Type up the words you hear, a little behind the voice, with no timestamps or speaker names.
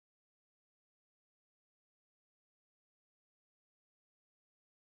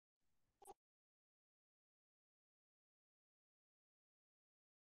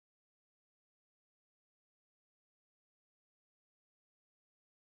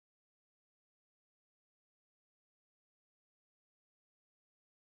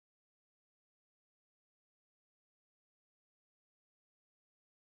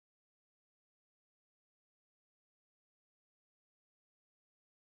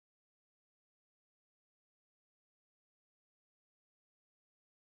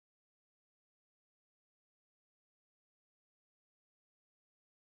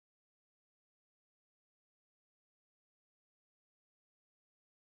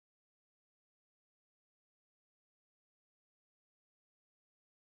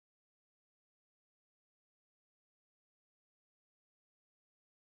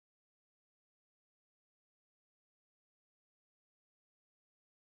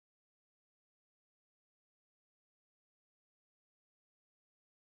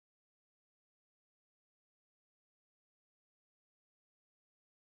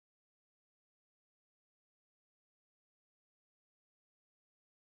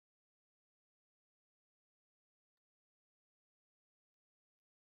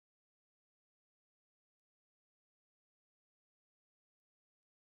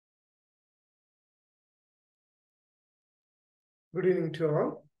Good evening to all.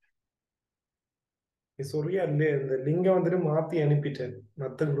 Sorry, இந்த லிங்கை வந்துட்டு மாத்தி அனுப்பிட்டேன்.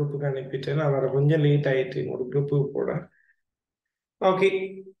 மற்ற குரூப்புக்கு அனுப்பிட்டேன். அவரை கொஞ்சம் லேட் ஆயிட்டு ஒரு குரூப்புக்கு போட. ஓகே.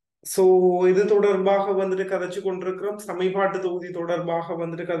 ஸோ இது தொடர்பாக வந்துட்டு கதைச்சு கொண்டிருக்கிறோம். சமீபாட்டு தொகுதி தொடர்பாக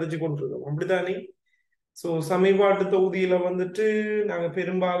வந்துட்டு கதைச்சு கொண்டிருக்கிறோம். அப்படித்தானே? ஸோ சமீபாட்டு தொகுதியில வந்துட்டு நாங்க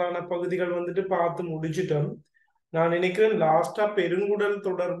பெரும்பாலான பகுதிகள் வந்துட்டு பார்த்து முடிச்சிட்டோம். நான் நினைக்கிறேன் லாஸ்டா பெருங்குடல்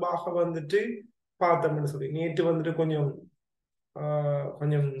தொடர்பாக வந்துட்டு பார்த்தோம்னு சொல்லி நேற்று வந்துட்டு கொஞ்சம்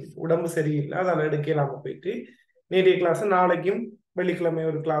உடம்பு சரியில்லை, அதால எடுக்கலாம போயிட்டு நேற்றைய கிளாஸ் நாளைக்கும் வெள்ளிக்கிழமை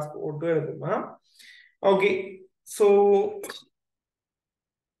ஒரு கிளாஸ் போட்டு எடுக்குமா. ஓகே. ஸோ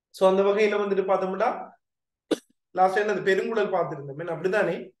ஸோ அந்த வகையில வந்துட்டு பார்த்தோம்னா லாஸ்ட் டைம் அந்த பெருங்குடல் பார்த்துருந்தோம்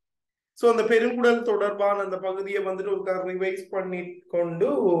அப்படித்தானே? ஸோ அந்த பெருங்குடல் தொடர்பான அந்த பகுதியை வந்துட்டு ஒரு ரிவைஸ் பண்ணி கொண்டு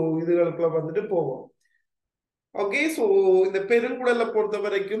இதுகளுக்குள்ள வந்துட்டு போவோம். ஓகே. ஸோ இந்த பெருங்குடலை பொறுத்த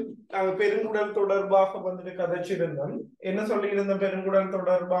வரைக்கும் நாங்கள் பெருங்குடல் தொடர்பாக வந்துட்டு கதைச்சிருந்தோம். என்ன சொல்லியிருந்தோம் பெருங்குடல்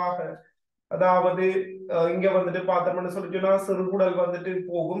தொடர்பாக? அதாவது இங்க வந்துட்டு பார்த்தோம்னு சொல்லி சொன்னா சிறுகுடல் வந்துட்டு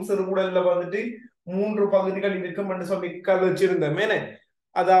போகும். சிறுகுடல்ல வந்துட்டு 3 பகுதிகள் இருக்கும்னு சொல்லி கதைச்சிருந்தோம். ஏன்னா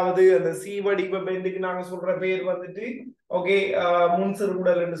அதாவது அந்த சி வடிவ பெண்டுக்கு நாங்க சொல்ற பேர் வந்துட்டு ஓகே முன்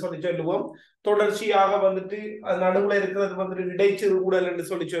சிறுகுடல் என்று சொல்லி சொல்லுவோம். தொடர்ச்சியாக வந்துட்டு நடுவுல இருக்கிறது வந்துட்டு இடைச்சிறுகுடல் என்று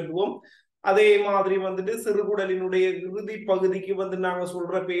சொல்லி சொல்லுவோம். அதே மாதிரி வந்துட்டு சிறுகுடலினுடைய இறுதி பகுதிக்கு வந்து நாங்க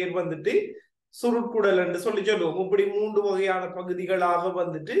சொல்ற பேர் வந்துட்டு சுருக்குடல் என்று சொல்லி சொல்லுவோம். இப்படி 3 வகையான பகுதிகளாக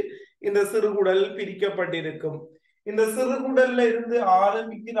வந்துட்டு இந்த சிறுகுடல் பிரிக்கப்பட்டிருக்கும். இந்த சிறுகுடல்ல இருந்து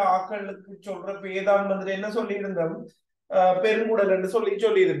ஆரம்பிக்கிற ஆக்களுக்கு சொல்ற பேதான் வந்துட்டு என்ன சொல்லியிருந்தோம்? பெருங்குடல் என்று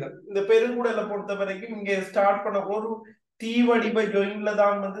சொல்லியிருந்தோம். இந்த பெருங்குடலை பொறுத்த வரைக்கும் இங்க ஸ்டார்ட் பண்ண ஒரு டி வடிவ ஜொயின்ல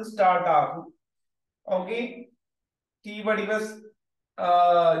தான் வந்து ஸ்டார்ட் ஆகும். ஓகே. டி வடிவ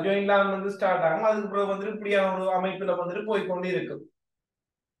ஜொயின்லாம் வந்து ஸ்டார்ட் ஆகும். அதுக்கு பிறகு வந்துட்டு இப்படியான ஒரு அமைப்புல வந்துட்டு போய்கொண்டு இருக்கும்.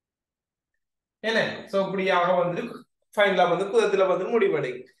 என்ன சோ இப்படியாக வந்துட்டு ஃபைனலா வந்து குதத்துல வந்து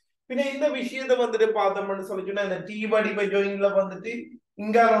முடிவடையும். பின்ன இந்த விஷயத்தை வந்துட்டு பார்த்தோம்னு சொல்லிச்சுன்னா இந்த டி வடிவ ஜொயின்ல வந்துட்டு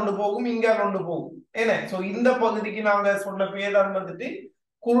இங்கால ஒன்று போகும், இங்கால ஒன்று போகும். என்ன சோ இந்த பகுதிக்கு நாங்க சொன்ன பேர் தான் வந்துட்டு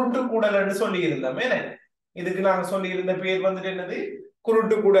குருட்டு கூடல்னு சொல்லி இருந்தோம். என்ன இதுக்கு நாங்க சொல்லி இருந்த பேர் வந்துட்டு என்னது?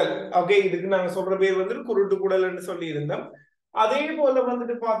 குருட்டு குடல். ஓகே. இதுக்கு நாங்க சொல்ற பேர் வந்துட்டு குருட்டு குடல்னு சொல்லி இருந்தோம். அதே போல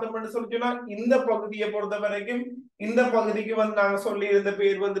வந்துட்டு பார்த்தோம்னு சொல்லிச்சுன்னா இந்த பகுதியை பொறுத்த வரைக்கும் இந்த பகுதிக்கு வந்து நாங்க சொல்லி இருந்த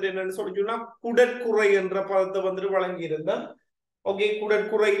பேர் வந்துட்டு என்னன்னு சொல்லிச்சோம்னா குடற்குறை என்ற பதத்தை வந்துட்டு வழங்கி இருந்தோம். ஓகே.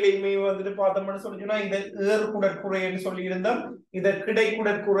 குடற்குறையிலையுமே வந்துட்டு பார்த்தோம்னு சொல்லிச்சோம்னா இதை ஏறு குடற்குறைன்னு சொல்லி இருந்தோம். இதை கிடை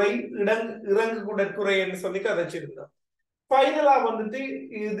குடற்குறை, இறங்கு குடற்குறை என்று சொல்லி கதைச்சிருந்தோம். ஃபைனலா வந்துட்டு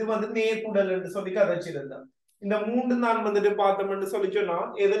இது வந்து நேர்குடல் என்று சொல்லி கதைச்சிருந்தோம். இந்த 3 நாள் வந்துட்டு பார்த்தோம்னு சொல்லி சொன்னா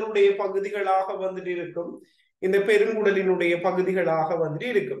எதனுடைய பகுதிகளாக வந்துட்டு இருக்கும்? இந்த பெருங்குடலினுடைய பகுதிகளாக வந்துட்டு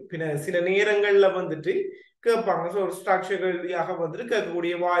இருக்கும். பின்ன சில நேரங்கள்ல வந்துட்டு கேட்பாங்க. ஒரு ஸ்ட்ரக்சர்களாக வந்துட்டு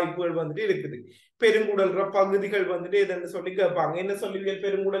கேட்கக்கூடிய வாய்ப்புகள் வந்துட்டு இருக்குது. பெருங்குடல் பகுதிகள் வந்துட்டு எதுன்னு சொல்லி கேட்பாங்க. என்ன சொல்லுவீங்க?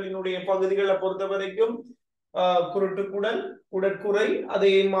 பெருங்குடலினுடைய பகுதிகளை பொறுத்த வரைக்கும் குருட்டுக்குடல், குடற்குறை,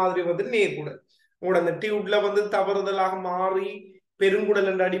 அதே மாதிரி வந்து நேர்குடல். உங்களோட அந்த டியூப்ல வந்து தவறுதலாக மாறி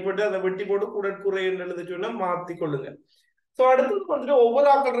பெருங்குடல் என்று அடிப்பட்டு அதை வெட்டி போட்டு குடற்குறை என்று எழுத சொன்னா மாத்தி கொள்ளுங்க. சோ அடுத்தது வந்துட்டு ஒவ்வொரு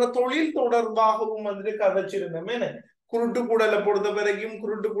ஆக்கிற தொழில் தொடர்பாகவும் வந்துட்டு கதைச்சிருந்தோமே. குருட்டு கூடலை பொறுத்த வரைக்கும்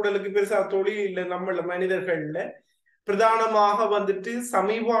குருட்டு கூடலுக்கு பெருசா தொழில் இல்லை நம்மள மனிதர்கள்ல. பிரதானமாக வந்துட்டு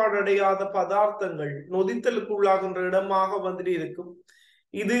சமீபாடடையாத பதார்த்தங்கள் நொதித்தலுக்கு உள்ளாகின்ற இடமாக வந்துட்டு இருக்கும்.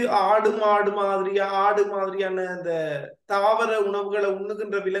 இது ஆடு மாதிரியான அந்த தாவர உணவுகளை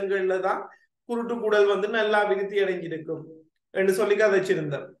உண்ணுகின்ற விலங்குகள்ல தான் குருட்டு கூடல் வந்து நல்லா விருத்தி அடைஞ்சிருக்கும் என்று சொல்லி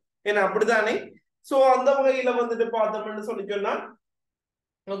கதைச்சிருந்தேன். ஏன்னா அப்படித்தானே? சோ அந்த வகையில வந்துட்டு பார்த்தோம்னு சொல்லி சொன்னா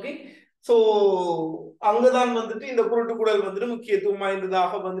ஓகே. சோ அங்கதான் வந்துட்டு இந்த குருட்டு குடல் வந்துட்டு முக்கியத்துவம்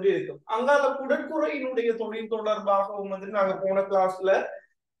வாய்ந்ததாக வந்துட்டு இருக்கும். அங்கால குடற்குறையினுடைய தொழில் தொடர்பாகவும் வந்துட்டு நாங்க போன கிளாஸ்ல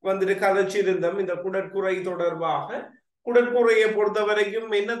வந்துட்டு கதைச்சிருந்தோம். இந்த குடற்குறை தொடர்பாக குடற்குறையை பொறுத்த வரைக்கும்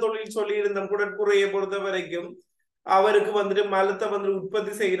என்ன தொழில் சொல்லி இருந்தோம்? குடற்குறையை பொறுத்த வரைக்கும் அவருக்கு வந்துட்டு மலத்தை வந்துட்டு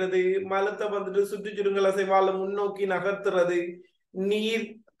உற்பத்தி செய்யறது, மலத்தை வந்துட்டு சுற்றுச்சுருங்கல் அசைவால முன்னோக்கி நகர்த்துறது, நீர்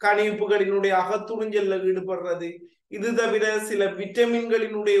கணிப்புகளினுடைய அகத்துறிஞ்சல்ல ஈடுபடுறது, இது தவிர சில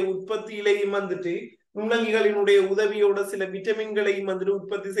விட்டமின்களினுடைய உற்பத்தியிலையும் வந்துட்டு நுண்ணங்கிகளினுடைய உதவியோட சில விட்டமின்களையும் வந்துட்டு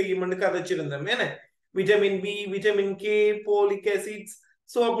உற்பத்தி செய்யும் கதைச்சிருந்தோம். ஏன்னா vitamin B, vitamin K, folic acids,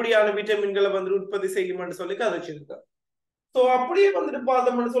 so அப்படியான விட்டமின்களை வந்துட்டு உற்பத்தி செய்யும் சொல்லி கதைச்சிருந்தோம். சோ அப்படியே வந்துட்டு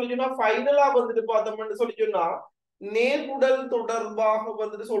பார்த்தோம்னு சொல்லி சொன்னா ஃபைனலா வந்துட்டு பார்த்தோம்னு சொல்லி சொன்னா நேர்குடல் தொடர்பாக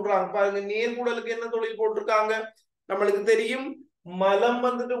வந்துட்டு சொல்றாங்க. பாருங்க, நேர்குடலுக்கு என்ன தொழில் போட்டிருக்காங்க? நம்மளுக்கு தெரியும் மலம்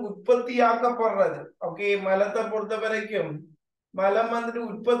வந்துட்டு உற்பத்தியாக்கப்படுறது. ஓகே. மலத்தை பொறுத்த வரைக்கும் மலம் வந்துட்டு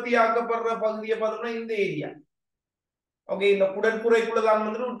உற்பத்தியாக்கப்படுற பகுதியை பார்த்தோம்னா இந்த ஏரியா. ஓகே. இந்த குடற்குறைக்குள்ளதான்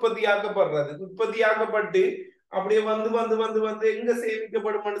வந்துட்டு உற்பத்தியாக்கப்படுறது. உற்பத்தியாக்கப்பட்டு அப்படியே வந்து வந்து வந்து வந்து எங்க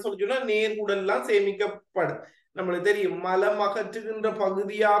சேமிக்கப்படும் சொல்லி சொன்னா நேர்குடல்லாம் சேமிக்கப்படும். நம்மளுக்கு தெரியும் மலம் அகற்றுகின்ற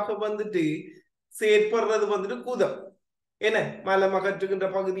பகுதியாக வந்துட்டு செயற்படுறது வந்துட்டு குதம். என்ன மலம் அகற்றுகின்ற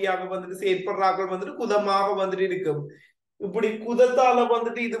பகுதியாக வந்துட்டு செயற்படுறாக்கள் வந்துட்டு குதமாக வந்துட்டு இருக்கும். இப்படி குதத்தால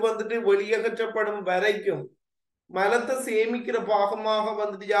வந்துட்டு இது வந்துட்டு வெளியகற்றப்படும் வரைக்கும் மலத்தை சேமிக்கிற பாகமாக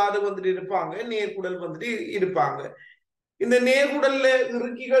வந்துட்டு யாரு வந்துட்டு இருப்பாங்க, நேர்குடல் வந்துட்டு இருப்பாங்க. இந்த நேர்குடல்ல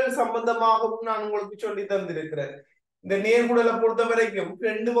இறுக்கிகள் சம்பந்தமாகவும் நான் உங்களுக்கு சொல்லி தந்திருக்கிறேன். இந்த நேர்குடலை பொறுத்த வரைக்கும்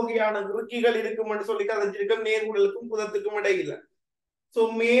 2 வகையான இறுக்கிகள் இருக்கும்னு சொல்லி கதைச்சிருக்கோம், நேர்குடலுக்கும் குதத்துக்கும் இடையில. சோ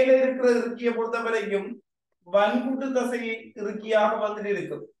மேல இருக்கிற இறுக்கியை பொறுத்த வரைக்கும் வன்குட்டு தசை இறுக்கியாக வந்துட்டு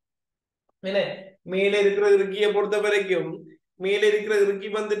இருக்கும். என்ன மேல இருக்கிற இறுக்கியை பொறுத்த வரைக்கும் மேல இருக்கிற இறுக்கி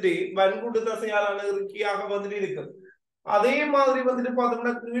வந்துட்டு வன்குட்டு தசையாலான இறுக்கியாக வந்துட்டு இருக்கும். அதே மாதிரி வந்துட்டு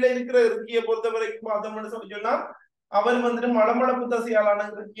பார்த்தோம்னா கீழே இருக்கிற இறுக்கியை பொறுத்த வரைக்கும் பார்த்தோம்னு சொல்லி சொன்னா அவர் வந்துட்டு மலமளப்பு தசையாலான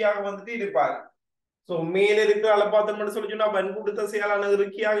இறுக்கியாக வந்துட்டு இருப்பார். சோ மேல இருக்கிற ஆளை பார்த்தோம்னு சொல்லி சொன்னா வன்குட்டு தசையாலான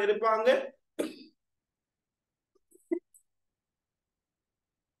இறுக்கியாக இருப்பாங்க.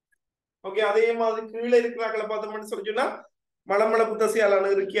 ஓகே, அதே மாதிரி கீழே இருக்கிறாங்களை பார்த்தோம்னு சொல்லி சொன்னா மலமளப்பு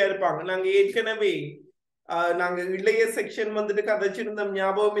தசையாலான இறுக்கியா இருப்பாங்க. நாங்க ஏற்கனவே நாங்க இளைய செக்ஷன் வந்துட்டு கதைச்சிருந்தோம்,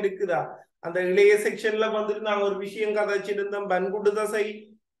 ஞாபகம் இருக்குதா? அந்த இளைய செக்ஷன்ல வந்துட்டு நாங்க ஒரு விஷயம் கதைச்சிருந்தோம், வன்குட்டு தசை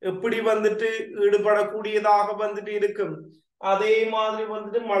எப்படி வந்துட்டு ஈடுபடக்கூடியதாக வந்துட்டு இருக்கும், அதே மாதிரி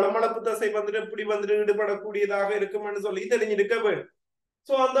வந்துட்டு மலமளப்பு தசை வந்துட்டு எப்படி வந்துட்டு ஈடுபடக்கூடியதாக இருக்கும்னு சொல்லி தெரிஞ்சிருக்க வேண்டும்.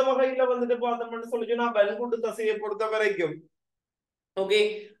 சோ அந்த வகையில வந்துட்டு பார்த்தோம்னு சொல்லி சொன்னா வன்குட்டு தசையை பொறுத்த வரைக்கும் ஓகே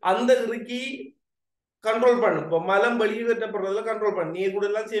அந்த இறுக்கி கண்ட்ரோல் பண்ணும். இப்போ மலம் வெளியேற்றப்படுறதுல கண்ட்ரோல் பண்ணும். நீர் கூட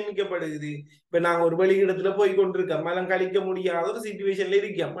எல்லாம் சேமிக்கப்படுது. இப்ப நாங்க ஒரு வெளியிடத்துல போய் கொண்டிருக்கோம், மலம் கழிக்க முடியாத ஒரு சிச்சுவேஷன்ல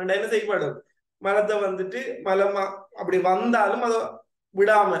இருக்கோம், என்ன செய்யப்படும், மலத்தை வந்துட்டு மலம் அப்படி வந்தாலும் அதை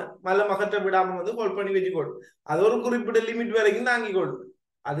விடாம மலம் அகற்ற விடாம வந்து ஹோல்ட் பண்ணி வச்சுக்கொடும். அது ஒரு குறிப்பிட்ட லிமிட் வரைக்கும் தாங்கி கொடும்.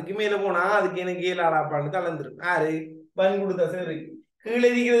 அதுக்கு மேல போனா அதுக்கு எனக்கு ஏழாடாப்பான்னு கலந்துரும். யாரு வன்குடு தசை இருக்கு. கீழே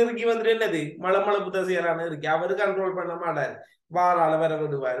இருக்கிறதுக்கு வந்துட்டு என்னது மலமளப்பு தசையாலான இருக்கு, அவரு கண்ட்ரோல் பண்ண மாட்டாரு, வாரால வர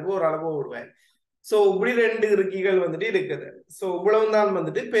விடுவாரு, ஒரு அளவு விடுவாரு. சோ இப்படி 2 இறுக்கிகள் வந்துட்டு இருக்குது. சோ இவ்வளவுதான்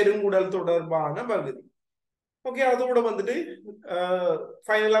வந்துட்டு பெருங்குடல் தொடர்பான பகுதி. ஓகே, அதோட வந்துட்டு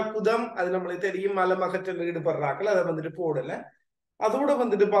ஃபைனலா குதம், அது நம்மளுக்கு தெரியும், மலம் அகற்றல் ஈடுபடுறாக்கள், அதை வந்துட்டு போடல. அதோட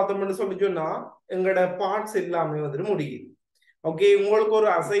வந்துட்டு பார்த்தோம்னு சொல்லி சொன்னா எங்களோட பார்ட்ஸ் எல்லாமே வந்துட்டு முடியுது. ஓகே, உங்களுக்கு ஒரு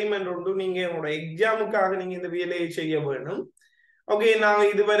அசைன்மெண்ட் உண்டு, நீங்க உங்களோட எக்ஸாமுக்காக நீங்க இந்த வேலையை செய்ய வேணும். ஓகே, நாங்க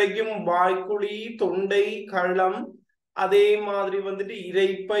இதுவரைக்கும் வாய்க்குழி, தொண்டை, களம், அதே மாதிரி வந்துட்டு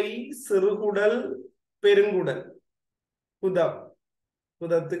இரைப்பை, சிறுகுடல், பெருங்குடல், குதம்,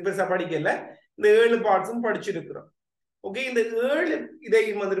 குதத்துக்கு பெருசா படிக்கல, இந்த 7 பார்ட்ஸும் படிச்சிருக்கிறோம். ஓகே, இந்த 7 இதை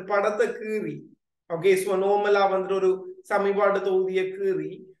வந்துட்டு படத்தை கீறி, ஓகே ஸோ நார்மலா வந்துட்டு ஒரு சமீபாட்டு தொகுதியை கீறி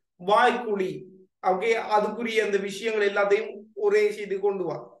வாய்க்குழி, ஓகே அதுக்குரிய அந்த விஷயங்கள் எல்லாத்தையும் ஒரே ஷீட்டு கொண்டு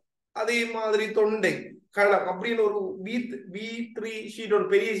வா. அதே மாதிரி தொண்டை, களம் அப்படின்னு ஒரு B3 ஷீட், ஒரு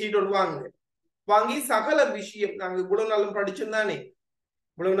பெரிய ஷீட் ஒன்று வாங்கி சகல விஷயம் நாங்க இவ்வளவு நாளும் படிச்சிருந்தானே,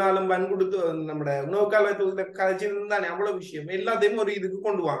 இவ்வளவு நாளும் வன்குடுத்து நம்மட உணவு காலத்துல கதைச்சிருந்தானே, அவ்வளவு விஷயம் எல்லாத்தையும் ஒரு இதுக்கு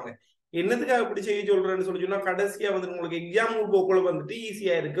கொண்டு வாங்க. என்னத்துக்காக இப்படி செய்ய சொல்றேன்னு சொல்லி சொன்னா கடைசியா வந்து உங்களுக்கு எக்ஸாம் போக்குள்ள வந்துட்டு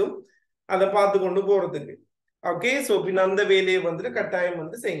ஈஸியா இருக்கும் அதை பார்த்து கொண்டு போறதுக்கு. ஓகே, சோ பின்ன அந்த வேலையை வந்துட்டு கட்டாயம்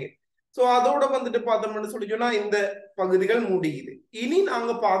வந்து செய்யுங்க. சோ அதோட வந்துட்டு பார்த்தோம்னு சொல்லி சொன்னா இந்த பகுதிகள் முடியுது. இனி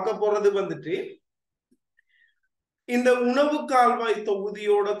நாங்க பார்க்க போறது வந்துட்டு இந்த உணவு கால்வாய்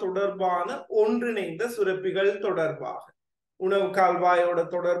தொகுதியோட தொடர்பான ஒன்றிணைந்த சுரப்பிகள் தொடர்பாக, உணவு கால்வாயோட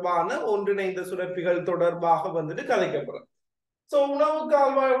தொடர்பான ஒன்றிணைந்த சுரப்பிகள் தொடர்பாக வந்துட்டு கதைக்கப்படுறது. சோ உணவு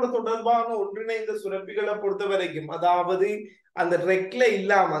கால்வாயோட தொடர்பான ஒன்றிணைந்த சுரப்பிகளை பொறுத்த வரைக்கும், அதாவது அந்த ரெக்ல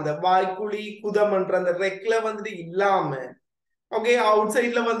இல்லாம, அந்த வாய்க்குழி குதம்ன்ற அந்த ரெக்ல வந்துட்டு இல்லாம, ஓகே அவுட்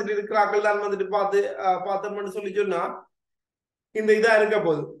சைட்ல வந்துட்டு இருக்கிறார்கள் தான் வந்துட்டு பார்த்தோம்னு சொல்லி சொன்னா இந்த இதா இருக்க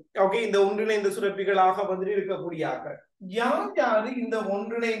போகுது. ஓகே, இந்த ஒன்றிணைந்த சுரப்பிகளாக வந்துட்டு இருக்கக்கூடிய ஆக்கள் யார் யாரு இந்த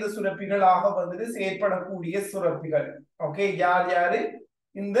ஒன்றிணைந்த சுரப்பிகளாக வந்துட்டு செயற்படக்கூடிய சுரப்பிகள்? ஓகே, யார் யாரு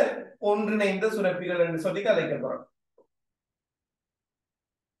இந்த ஒன்றிணைந்த சுரப்பிகள் என்று சொல்லி கதைக்கப்படுறோம்.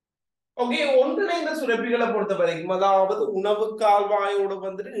 ஓகே, ஒன்றிணைந்த சுரப்பிகளை பொறுத்த வரைக்கும், அதாவது உணவு கால்வாயோட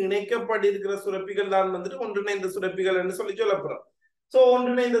வந்துட்டு இணைக்கப்பட்டிருக்கிற சுரப்பிகள் தான் வந்துட்டு ஒன்றிணைந்த சுரப்பிகள் என்று சொல்லி சொல்லப்படுறோம். சோ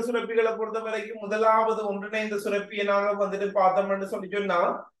ஒன்றிணைந்த சுரப்பிகளை பொறுத்த வரைக்கும் முதலாவது ஒன்றிணைந்த சுரப்பியை நாங்க வந்துட்டு பார்த்தோம்னு சொல்லி சொன்னா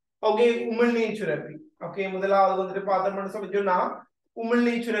ஓகே உமிழ்நீர் சுரப்பி. ஓகே, முதலாவது வந்துட்டு பார்த்தோம்னு சொல்லி சொன்னா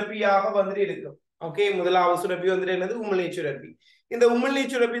உமிழ்நீர் சுரப்பியாக வந்துட்டு இருக்கும். ஓகே, முதலாவது சுரப்பி வந்துட்டு என்னது உமிழ்நீர் சுரப்பி. இந்த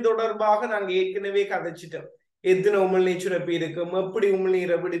உமிழ்நீர் சுரப்பி தொடர்பாக நாங்க ஏற்கனவே கதைச்சிட்டோம். எத்தனை உமிழ்நீர் சுரப்பி இருக்கும், எப்படி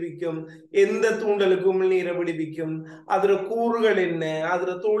உமிழ்நீரை விடுவிக்கும், எந்த தூண்டலுக்கு உமிழ்நீரை விடுவிக்கும், அதுல கூறுகள் என்ன,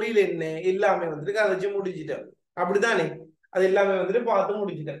 அதுல தொழில் என்ன, எல்லாமே வந்துட்டு கதைச்சு முடிச்சிட்டோம். அப்படித்தானே, அது எல்லாமே வந்துட்டு பார்த்து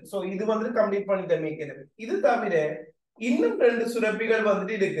முடிச்சிட்டேன். சோ இது வந்துட்டு கம்ப்ளீட் பண்ணிட்டேன் மேற்கனவே. இது தவிர இன்னும் 2 சுரப்பிகள்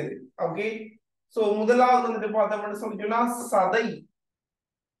வந்துட்டு இருக்குது. ஓகே, சோ முதலாவது வந்துட்டு பார்த்தோம்னு சொல்லி சொன்னா சதை.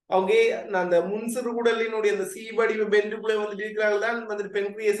 ஓகே அந்த முன்சிறுகுடலினுடைய அந்த சி வடிவ பெண்டுக்குள்ள வந்துட்டு இருக்கிறார்கள் தான் வந்துட்டு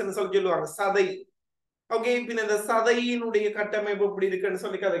பென்கிரியஸ் சொல்லுவாங்க சதை. ஓகே பின்ன இந்த சதையினுடைய கட்டமைப்பு எப்படி இருக்குன்னு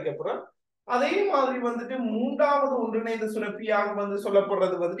சொல்லி கதைக்கு அப்புறம் அதே மாதிரி வந்துட்டு மூன்றாவது ஒன்றிணைந்த சுரப்பியாக வந்து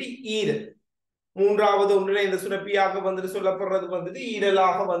சொல்லப்படுறது வந்துட்டு ஈரல். மூன்றாவது ஒன்றிணைந்த சுரப்பியாக வந்துட்டு சொல்லப்படுறது வந்துட்டு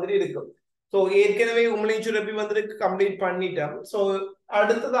ஈரலாக வந்துட்டு இருக்கும். ஸோ ஏற்கனவே உமிழை சுரப்பி வந்துட்டு கம்ப்ளீட் பண்ணிட்டோம். ஸோ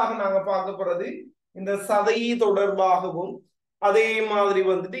அடுத்ததாக நாங்க பார்க்க போறது இந்த சதை தொடர்பாகவும் அதே மாதிரி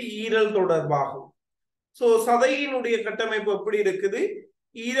வந்துட்டு ஈரல் தொடர்பாகும். ஸோ சதையினுடைய கட்டமைப்பு எப்படி இருக்குது,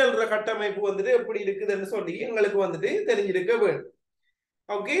 ஈரல் கட்டமைப்பு வந்துட்டு எப்படி இருக்குதுன்னு சொல்லி எங்களுக்கு வந்துட்டு தெரிஞ்சிருக்க வேண்டும்.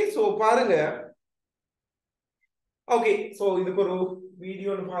 ஓகே ஸோ பாருங்க. ஓகே ஸோ இதுக்கு ஒரு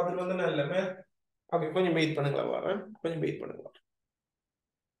வீடியோன்னு பார்த்துட்டு வந்து நல்ல. ஓகே கொஞ்சம் வெயிட் பண்ணுங்களா, வரேன் கொஞ்சம் வெயிட் பண்ணுங்களா.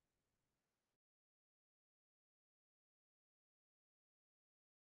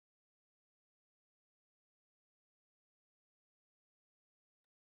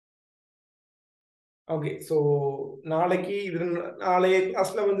 ஓகே ஸோ நாளைக்கு இது நாளைய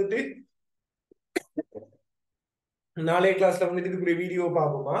கிளாஸ்ல வந்துட்டு இதுக்குரிய வீடியோ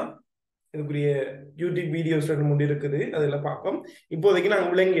பார்ப்போமா. இதுக்குரிய யூடியூப் வீடியோஸ் 2-3 இருக்குது, அதுல பார்ப்போம். இப்போதைக்கு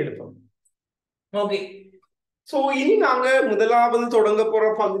நாங்கள் விளங்கி எடுப்போம். ஓகே சோ இனி நாங்க முதலாவது தொடங்க போற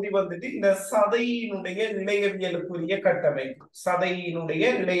பகுதி வந்துட்டு இந்த சதையினுடைய இழையவியலுக்குரிய கட்டமைப்பு. சதையினுடைய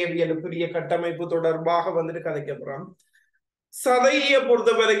இழையவியலுக்குரிய கட்டமைப்பு தொடர்பாக வந்துட்டு கதைக்க போறோம். சதையை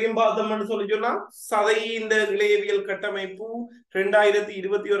பொறுத்த வரைக்கும் பார்த்தோம்னு சொல்லி சொன்னா சதை இந்த இழையவியல் கட்டமைப்பு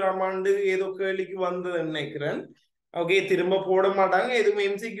 2021ஆம் ஆண்டு ஏதோ கேள்விக்கு வந்தது நினைக்கிறேன். ஓகே திரும்ப போட மாட்டாங்க, எதுவும்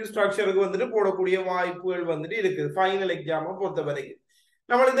எம்சிக்யூ ஸ்ட்ரக்சருக்கு வந்துட்டு போடக்கூடிய வாய்ப்புகள் வந்துட்டு இருக்குது ஃபைனல் எக்ஸாமை பொறுத்த வரைக்கும்.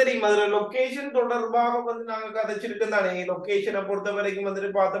 நம்மளுக்கு தெரியும் அதுல லொகேஷன் தொடர்பாக வந்து நாங்க கதைச்சிருக்கோம் தானே. லொகேஷனை பொறுத்த வரைக்கும்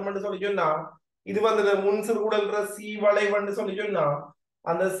வந்துட்டு பார்த்தோம்னு சொல்லி சொன்னா இது வந்து முன்சிறுகுடல்ற சி வளைவுன்னு சொல்லி சொன்னா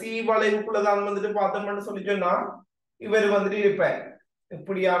அந்த சி வளைவுக்குள்ளதான் வந்துட்டு பார்த்தோம்னு சொல்லி சொன்னா இவர் வந்துட்டு இருப்பார்,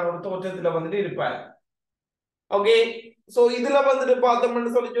 இப்படியான ஒரு தோற்றத்துல வந்துட்டு இருப்பார். ஓகே சோ இதுல வந்துட்டு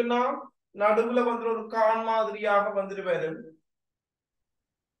பார்த்தோம்னு சொல்லி சொன்னா நடுவுல வந்துட்டு ஒரு கான் மாதிரியாக வந்துட்டு வரும்.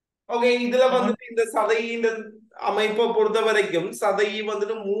 ஓகே இதுல வந்துட்டு இந்த சதையின் அமைப்பை பொறுத்த வரைக்கும் சதை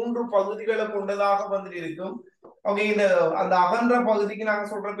வந்துட்டு 3 பகுதிகளை கொண்டதாக வந்துட்டு இருக்கும். ஓகே இந்த அந்த அகன்ற பகுதிக்கு நாங்க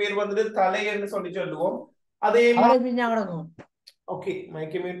சொல்ற பேர் வந்துட்டு தலைன்னு சொல்லி சொல்லுவோம். அதே ஓகே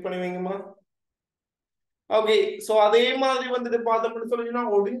மைக்கை மியூட் பண்ணி வைங்கம்மா. ஓகே சோ அதே மாதிரி வந்துட்டு பார்த்தோம்னு சொல்லிச்சுன்னா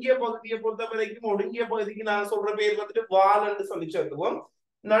ஒடுங்கிய பகுதியை பொறுத்த வரைக்கும் ஒடுங்கிய பகுதிக்கு நாங்க சொல்ற பேர் வந்துட்டு வால்ன்னு சொல்லி சொல்லுவோம்.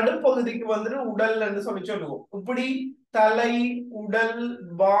 நடுப்பகுதிக்கு வந்துட்டு உடல் என்று சொல்லி சொல்லுவோம். இப்படி தலை உடல்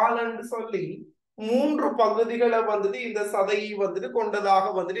வால் என்று சொல்லி 3 பகுதிகளை வந்துட்டு இந்த சதையை வந்துட்டு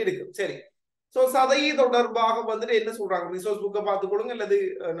கொண்டதாக வந்துட்டு இருக்கு. சரி சோ சதையை தொடர்பாக வந்துட்டு என்ன சொல்றாங்க, ரிசோர்ஸ் புக்கை பார்த்துக்கொள்ளுங்க அல்லது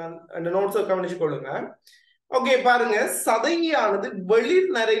நோட்ஸை கவனிச்சு கொள்ளுங்க. ஓகே பாருங்க, சதையானது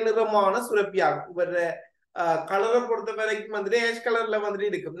வெளிர் நிறை நிறமான சுரப்பியாகும். இவர கலரை பொறுத்த வரைக்கும் வந்துட்டு ஏஷ் கலர்ல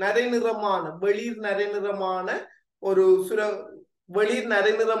வந்துட்டு இருக்கும். நிறை நிறமான வெளிர் நிறை நிறமான ஒரு வெளிர்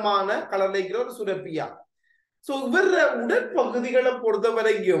நிறை நிறமான கலர்ல இருக்கிற ஒரு சுரப்பியா. சோ இவர உடற்பகுதிகளை பொறுத்த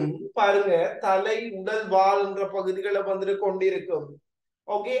வரைக்கும் பாருங்க தலை உடல் வால் என்ற பகுதிகளை வந்துட்டு கொண்டிருக்கும்.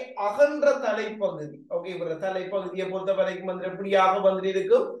 ஓகே அகன்ற தலைப்பகுதி. ஓகே இவர தலைப்பகுதியை பொறுத்த வரைக்கும் வந்து எப்படியாக வந்துட்டு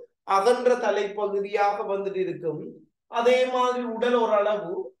இருக்கும், அகன்ற தலைப்பகுதியாக வந்துட்டு இருக்கும். அதே மாதிரி உடல் ஒரு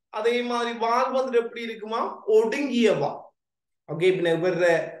அளவு, அதே மாதிரி வால் வந்துட்டு எப்படி இருக்குமா, ஒடுங்கிய வால். ஓகே இப்ப இவர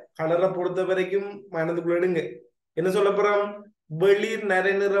கலரை பொறுத்த வரைக்கும் மனதுக்குள்ள எடுங்க, என்ன சொல்ல போறோம், வெளிர்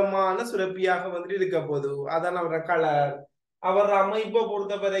நிறை நிறமான சுரப்பியாக வந்துட்டு இருக்க போது அதான் அவர கலர். அவர் அமைப்பை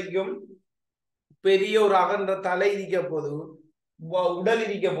பொறுத்த வரைக்கும் பெரிய ஒரு அகன்ற தலை இருக்க போது, உடல்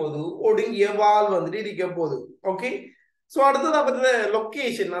இருக்க போது, ஒடுங்கிய வால் வந்துட்டு இருக்க போது. ஓகே சோ அடுத்தது அவர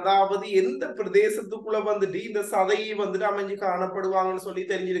லொகேஷன், அதாவது எந்த பிரதேசத்துக்குள்ள வந்துட்டு இந்த சதையை வந்துட்டு அமைஞ்சு காணப்படுவாங்கன்னு சொல்லி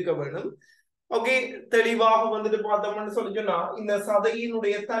தெரிஞ்சிருக்க வேணும். ஓகே தெளிவாக வந்துட்டு பார்த்தோம்னு சொல்லி சொன்னா இந்த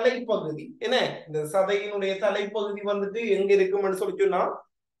சதையினுடைய தலைப்பகுதி என்ன, இந்த சதையினுடைய தலைப்பகுதி வந்துட்டு எங்க இருக்கும்னு சொல்லி சொன்னா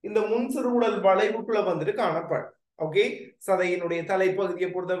இந்த முன்சிறுகுடல் வளைவுக்குள்ள வந்துட்டு காணப்படும். ஓகே சதையினுடைய தலைப்பகுதியை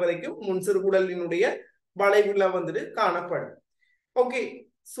பொறுத்த வரைக்கும் முன்சிறுகுடலினுடைய வளைவுல வந்துட்டு காணப்படும். ஓகே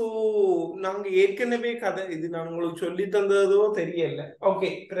சோ நாங்க ஏற்கனவே கதை இது நான் உங்களுக்கு சொல்லி தந்ததோ தெரியல. ஓகே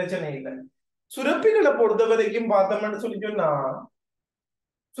பிரச்சனை இல்லை. சுரப்பிகளை பொறுத்த வரைக்கும் பார்த்தோம்னு சொல்லி சொன்னா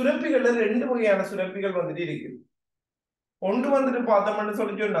சுரப்பிகள்ல 2 வகையான சுரப்பிகள் வந்துட்டு இருக்குது. ஒன்று வந்துட்டு பார்த்தோம்னு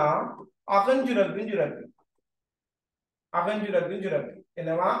சொல்லி சொன்னா அகஞ்சுரக்கும் சுரப்பி. அகஞ்சுரக்கும் சுரப்பி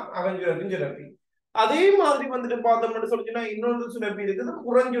என்னவா, அகஞ்சுரக்கும் சுரப்பி. அதே மாதிரி வந்துட்டு பார்த்தோம்னு சொல்லி சொன்னா இன்னொரு சுரப்பி இருக்குது,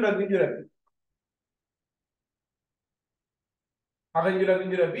 புறஞ்சுரக்கும் சுரப்பி.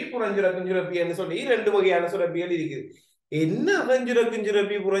 அகஞ்சுரக்கும் சுரப்பி புறஞ்சுரக்கும் சுரப்பின்னு சொல்லி 2 வகையான சுரப்பிகள் இருக்குது. என்ன அகஞ்சுரக்கும்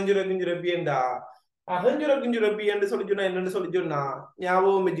சுரப்பி புறஞ்சுரக்கும் சுரப்பி என்றா, அகஞ்சுரக்கும் சுரப்பி என்று சொல்லி சொன்னா என்னன்னு சொல்லி சொன்னா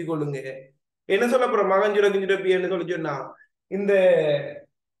ஞாபகம் வச்சு கொள்ளுங்க. என்ன சொல்ல போறோம், அகஞ்சுரக்கும் சுரப்பி என்று சொல்லி சொன்னா இந்த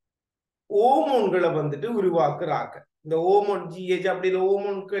ஓமோன்களை வந்துட்டு உருவாக்குறாங்க. இந்த ஓமோன் ஜிஹெச் அப்படி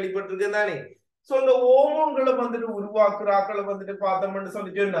ஓமோன் கேள்விப்பட்டிருக்கு தானே. சோ இந்த ஓமோன்களை வந்துட்டு உருவாக்குறாக்களை வந்துட்டு பார்த்தோம்னு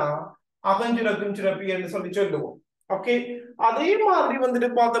சொல்லி சொன்னா அகஞ்சுரக்கும் சுரப்பின்னு சொல்லி சொல்லுவோம். ஓகே, அதே மாதிரி வந்துட்டு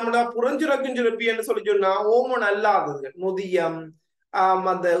பார்த்தோம்னா புறஞ்சுரக்கும் சுரப்பின்னு சொல்லி சொன்னா ஓமோன் அல்லாதது நொதியம்,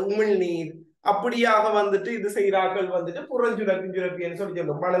 அந்த உமிழ்நீர் அப்படியாக வந்துட்டு இது செய்யறாக்கள் வந்துட்டு புறஞ்சுரக்கும் சுரப்பின்னு சொல்லி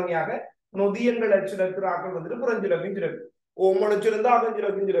சொல்லுவோம். பழமையாக நொதியங்களை சுரக்கிறாக்கள் வந்துட்டு புறஞ்சுரக்கும் சுரப்பி. ஓமோனை சுரந்தா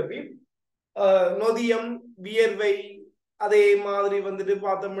அகஞ்சுரக்கும் சுரப்பி, நொதியம் வியர்வை அதே மாதிரி வந்துட்டு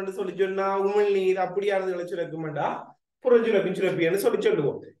பார்த்தோம்னு சொல்லி சொன்னா உமிழ்நீர் அப்படியானதுகளை சுரக்க மாட்டா புறஞ்சுரக்கும் சுரப்பின்னு சொல்லி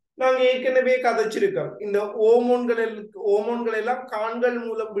சொல்லுவோம். நாங்க ஏற்கனவே கதைச்சிருக்கோம், இந்த ஓமோன்கள் எல்லாம் கான்கள்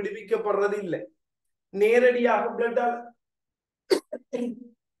மூலம் விடுவிக்கப்படுறது இல்லை, நேரடியாக பிளட்டால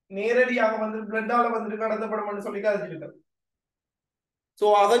வந்துட்டு கடத்தப்படும் சொல்லி கதைச்சிருக்கோம். சோ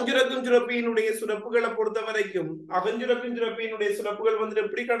அகஞ்சுரக்கும் சுரப்பியினுடைய சுரப்புகளை பொறுத்த வரைக்கும் அகஞ்சுரக்கும் சுரப்பியினுடைய சுரப்புகள் வந்துட்டு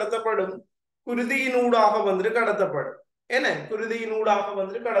எப்படி கடத்தப்படும், குருதியினூடாக வந்துட்டு கடத்தப்படும். என்ன, குருதியினூடாக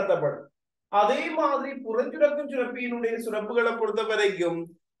வந்துட்டு கடத்தப்படும். அதே மாதிரி புறஞ்சுரக்கும் சுரப்பியினுடைய சுரப்புகளை பொறுத்த வரைக்கும்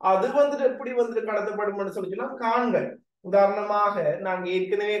அது வந்துட்டு எப்படி வந்துட்டு கடத்தப்படும் சொல்லிச்சுன்னா கான்கள். உதாரணமாக நாங்க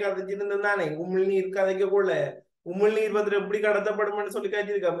ஏற்கனவே கதைச்சிருந்தோம் தானே உமிழ்நீர் கதைக்க கூட உமிழ்நீர் வந்துட்டு எப்படி கடத்தப்படும் சொல்லி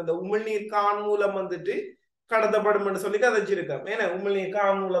கதைச்சிருக்காங்க. இந்த உமிழ்நீர் கான் மூலம் வந்துட்டு கடத்தப்படும் சொல்லி கதைச்சிருக்கோம். ஏன்னா உமிழ்நீர்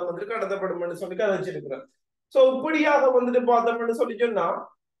கான் மூலம் வந்துட்டு கடத்தப்படும் சொல்லி கதைச்சிருக்கிறோம். சோ இப்படியாக வந்துட்டு பார்த்தோம்னு சொல்லி சொன்னா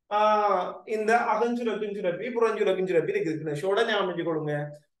இந்த அகஞ்சுரக்கும் சுரப்பி புறஞ்சுரக்கும் சுரப்பி இருக்குது. ஷோட ஞாபகம் கொடுங்க,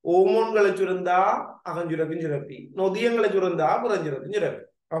 ஓமோன்களை சுரந்தா அகஞ்சுரக்கும் சுரப்பி, நொதியங்களை சுரந்தா புறஞ்சுரக்கும் சுரப்பி.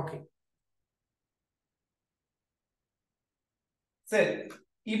 ஓகே சரி,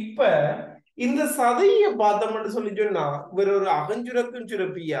 இப்ப இந்த சதைய பார்த்தோம்னு சொல்லி சொன்னா வேற ஒரு அகஞ்சுரக்கும்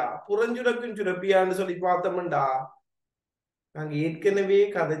சுரப்பியா புறஞ்சுரக்கும் சுரப்பியான்னு சொல்லி பார்த்தோம்டா நாங்க ஏற்கனவே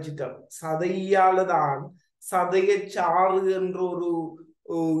கதைச்சிட்டோம். சதையாலதான் சதைய சாறு என்ற ஒரு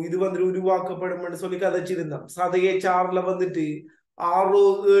இது வந்துட்டு உருவாக்கப்படும் சொல்லி கதைச்சிருந்தோம். சதைய சாறுல வந்துட்டு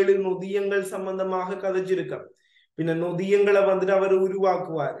 6-7 நொதியங்கள் சம்பந்தமாக கதைச்சிருக்கோம். பின்ன நொதியங்களை வந்துட்டு அவர்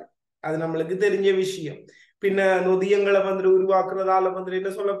உருவாக்குவாரு, அது நம்மளுக்கு தெரிஞ்ச விஷயம். பின்ன நொதியங்களை வந்துட்டு உருவாக்குறதால வந்துட்டு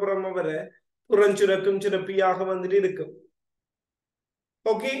என்ன சொல்ல போறோம், அவரை புறஞ்சுரக்கும் சுரப்பியாக வந்துட்டு இருக்கும்.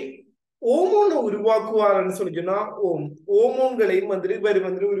 ஓகே, ஓமோனை உருவாக்குவார்னு சொல்லி சொன்னா ஓமோன்களையும் வந்துட்டு இவர்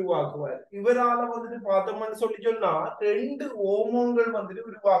வந்துட்டு உருவாக்குவார். இவரால வந்துட்டு பார்த்தோம்னு சொல்லி சொன்னா 2 ஓமோன்கள் வந்துட்டு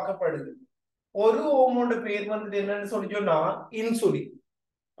உருவாக்கப்படுது. ஒரு ஓமோட பேர் வந்துட்டு என்னன்னு சொல்லி சொன்னா இன்சுலின்.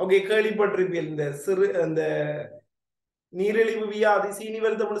 ஓகே, கேள்விப்பட்டிருப்பீங்க இந்த அந்த நீரிழிவு வியாதி சீனி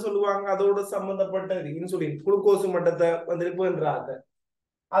வருத்தம்னு சொல்லுவாங்க, அதோட சம்பந்தப்பட்டது இன்சுலின், குளுக்கோஸ் மட்டத்தை வந்துட்டு போன்றாங்க.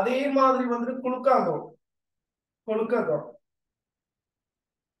 அதே மாதிரி வந்துட்டு குளுக்காகோன்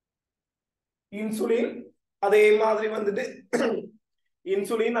இன்சுலின் அதே மாதிரி வந்துட்டு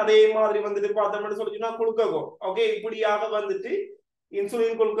இன்சுலின் அதே மாதிரி வந்துட்டு பார்த்தோம்னு சொல்லிச்சுன்னா குளுக்ககோன். ஓகே, இப்படியாக வந்துட்டு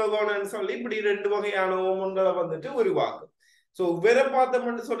இன்சுலின் குளுக்ககோன் சொல்லி இப்படி 2 வகையான ஹோமோன்களை வந்துட்டு உருவாக்கும். சோ இவரை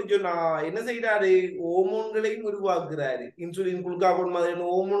பார்த்தோம்னு சொல்லி சொன்னா என்ன செய்யறாரு, ஹோமோன்களையும் உருவாக்குறாரு. இன்சுலின் குளுக்ககோன் மாதிரியான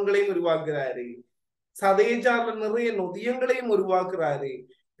ஹோமோன்களையும் உருவாக்குறாரு, சதையச்சார்ல நிறைய நொதியங்களையும் உருவாக்குறாரு.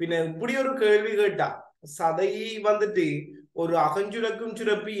 பின்ன இப்படி ஒரு கேள்வி கேட்டா சதையை வந்துட்டு ஒரு அகஞ்சுரக்கும்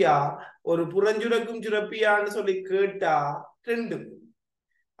சுரப்பியா ஒரு புறஞ்சுரக்கும் சுரப்பியான்னு சொல்லி கேட்டா 2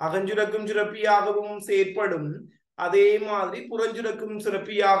 அகஞ்சுரக்கும் சுரப்பியாகவும் செயற்படும், அதே மாதிரி புறஞ்சுரக்கும்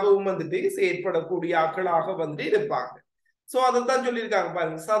சுரப்பியாகவும் வந்துட்டு செயற்படக்கூடிய ஆட்களாக வந்துட்டு இருப்பாங்க. சோ அதைத்தான் சொல்லியிருக்காங்க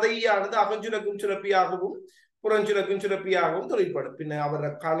பாருங்க, சதையானது அகஞ்சுரக்கும் சுரப்பியாகவும் புறஞ்சுரக்கும் சுரப்பியாகவும் தொழிற்படும். பின்ன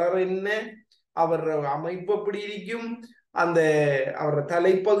அவர கலர் என்ன, அவர் அமைப்பு எப்படி இருக்கும், அந்த அவர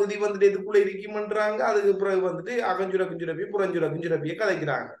தலைப்பகுதி வந்துட்டு எதுக்குள்ள இருக்கும்ன்றாங்க. அதுக்கு பிறகு வந்துட்டு அகஞ்சுரக்கும் சுரப்பி புறஞ்சுரக்கும் சுரப்பியை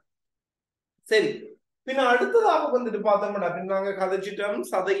கதைக்கிறாங்க. சரி, பின்ன அடுத்ததாக வந்துட்டு பார்த்தோம்னா நாங்க கதைச்சிட்டோம்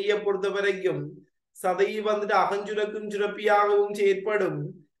சதையை பொறுத்த வரைக்கும் சதை வந்துட்டு அகஞ்சுரக்கும் சுரப்பியாகவும் செயற்படும்,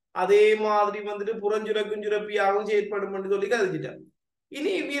 அதே மாதிரி வந்துட்டு புறஞ்சுரக்கும் சுரப்பியாகவும் செயற்படும் என்று சொல்லி கதைச்சிட்டோம்.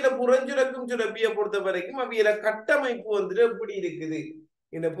 இனி இவ்வியல புறஞ்சுரக்கும் சுரப்பியை பொறுத்த வரைக்கும் அவ்வியல கட்டமைப்பு வந்துட்டு எப்படி இருக்குது,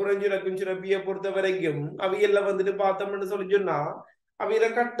 இந்த புறஞ்சுரக்கும் சுரப்பியை பொறுத்த வரைக்கும் அவையில வந்துட்டு பார்த்தோம்னு சொல்லி சொன்னா அவையில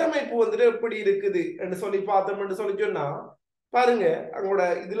கட்டமைப்பு வந்துட்டு எப்படி இருக்குது என்று சொல்லி பார்த்தோம்னு சொல்லி சொன்னா பாருங்க, அவங்களோட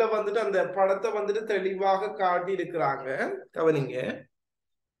இதுல வந்துட்டு அந்த படத்தை வந்துட்டு தெளிவாக காட்டி இருக்கிறாங்க, கவனிங்க.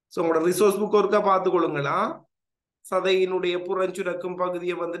 சோ உங்களோட ரிசோர்ஸ் புக் ஒருக்கா பார்த்துக்கொள்ளுங்களா, சதையினுடைய புறஞ்சுரக்கும்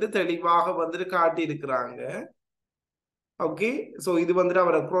பகுதியை வந்துட்டு தெளிவாக வந்துட்டு காட்டி இருக்கிறாங்க. ஓகே, சோ இது வந்துட்டு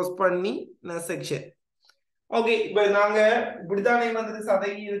அவரை க்ரோஸ் பண்ணி செக்ஷன். ஓகே, இப்ப நாங்க இப்படித்தானே வந்துட்டு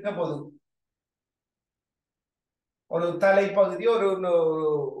சதை இருக்க போதும், ஒரு தலைப்பகுதி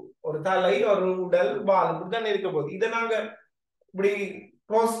ஒரு தலை ஒரு உடல் வால் இப்படித்தானே இருக்க போகுது. இதை நாங்க இப்படி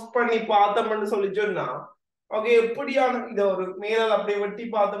க்ரோஸ் பண்ணி பார்த்தோம்னு சொல்லி சொன்னா ஓகே எப்படியான இத ஒரு மேலால் அப்படியே வெட்டி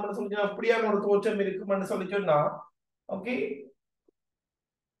பார்த்தோம்னு சொல்லி சொன்னா அப்படியான ஒரு தோற்றம் இருக்கும்னு சொல்லி சொன்னா ஓகே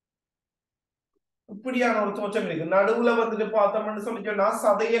இப்படியான ஒரு தோற்றம் இருக்கு. நடுவுல வந்துட்டு பார்த்தோம்னு சொல்லி சொன்னா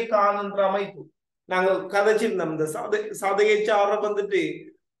சதைய காணுன்ற அமைப்பு. நாங்க கதைச்சிருந்தோம் இந்த சதையை சார வந்துட்டு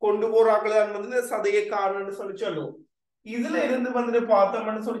கொண்டு போறாக்கள் தான் வந்து சதையை காணுன்னு சொல்லி சொல்லுவோம். இதுல இருந்து வந்துட்டு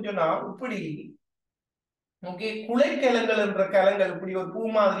பார்த்தோம்னு சொல்லி சொன்னா இப்படி ஓகே குலைக்கிழங்கள் என்ற கிழங்கள் இப்படி ஒரு பூ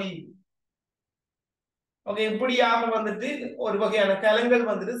மாதிரி ஓகே இப்படியாக வந்துட்டு ஒரு வகையான கிழங்கள்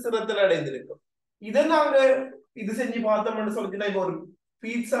வந்துட்டு சிரத்தில் அடைந்திருக்கும். இதை நாங்க இது செஞ்சு பார்த்தோம்னு சொல்லிச்சுன்னா இப்போ ஒரு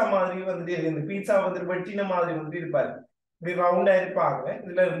பீட்சா மாதிரி வந்துட்டு இருக்கு. பீட்சா வந்துட்டு வெட்டின மாதிரி வந்துட்டு இருப்பாரு, இப்படி ரவுண்டா இருப்பாங்க.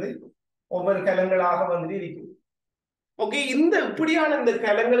 இதுல இருந்து ஒவ்வொரு கிழங்களாக வந்துட்டு இருக்கும். ஓகே இந்த இப்படியான இந்த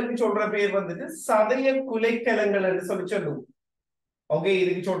கிழங்களுக்கு சொல்ற பேர் வந்துட்டு சதைய குலைக்கிழங்கள் என்று சொல்லி சொல்லுவோம். ஓகே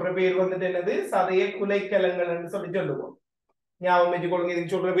இதுக்கு சொல்ற பேர் வந்துட்டு என்னது? சதைய குலைக்கிழங்கள் என்று சொல்லி சொல்லுவோம். ஞாபகம் வச்சுக்கொள்ளுங்க,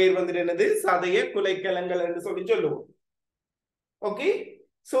 இதுக்கு சொல்ற பேர் வந்துட்டு என்னது? சதைய குலைக்கிழங்கள் என்று சொல்லி சொல்லுவோம். ஓகே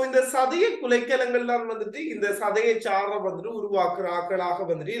சோ இந்த சதைய குலைக்கிழங்கள் தான் வந்துட்டு இந்த சதையை சார வந்துட்டு உருவாக்குற ஆக்களாக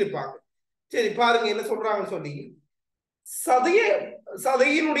வந்துட்டு இருப்பாங்க. சரி பாருங்க என்ன சொல்றாங்கன்னு சொல்லி,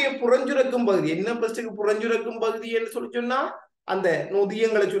 சதையினுடைய புறஞ்சுரக்கும் பகுதி என்ன பஸ்டுக்கு புறஞ்சுரக்கும் பகுதி என்று சொல்லி சொன்னா அந்த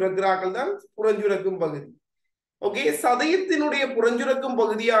நொதியங்களை சுரக்கிறார்கள் தான் புறஞ்சுரக்கும் பகுதி. ஓகே சதயத்தினுடைய புறஞ்சுரக்கும்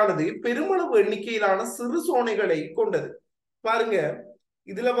பகுதியானது பெருமளவு எண்ணிக்கையிலான சிறு சோனைகளை கொண்டது. பாருங்க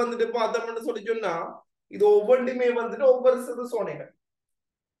இதுல வந்துட்டு பார்த்தோம்னு சொல்லி சொன்னா இது ஒவ்வொன்றுமே வந்துட்டு ஒவ்வொரு சிறு சோனைகள்.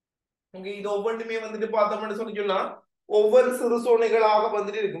 ஓகே இது ஒவ்வொன்றுமே வந்துட்டு பார்த்தோம்னு சொல்லி சொன்னா ஒவ்வொரு சிறு சோனைகளாக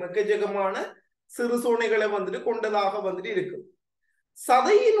வந்துட்டு இருக்கும். எக்கச்சக்கமான சிறு சோனைகளை வந்துட்டு கொண்டதாக வந்துட்டு இருக்கும்.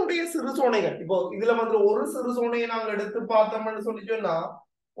 சதையினுடைய சிறு சோனைகள் இப்போ இதுல வந்து ஒரு சிறு சோனையை நாங்க எடுத்து பார்த்தோம்னு சொல்லி சொன்னா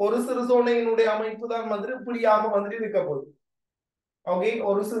ஒரு சிறு சோனையினுடைய அமைப்பு தான் வந்துட்டு இப்படியாக வந்துட்டு இருக்க போகுது. ஓகே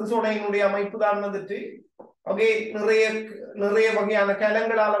ஒரு சிறு சோனையினுடைய அமைப்பு தான் வந்துட்டு ஓகே நிறைய நிறைய வகையான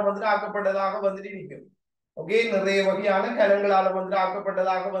கிழங்களால வந்துட்டு ஆக்கப்பட்டதாக வந்துட்டு இருக்கும். ஓகே நிறைய வகையான கிழங்களால வந்துட்டு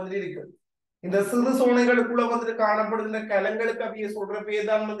ஆக்கப்பட்டதாக வந்துட்டு இருக்கும். இந்த சிறு சோனைகளுக்குள்ள வந்துட்டு காணப்படுகின்ற கிழங்களுக்கு அப்படியே சொல்ற பேர்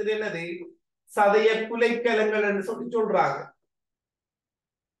தான் வந்துட்டு என்னது? சதைய குலைக்கிழங்கள் என்று சொல்லி சொல்றாங்க.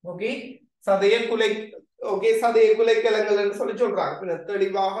 ஓகே சதைய குலைக்கிழங்கள் என்று சொல்லி சொல்றாங்க.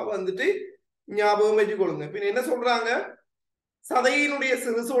 தெளிவாக வந்துட்டு ஞாபகம் வச்சுக்கொள்ளுங்க. பின் என்ன சொல்றாங்க? சதையினுடைய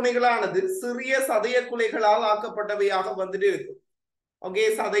சிறு சோனைகளானது சிறிய சதைய குலைகளால் ஆக்கப்பட்டவையாக வந்துட்டு இருக்கும். ஓகே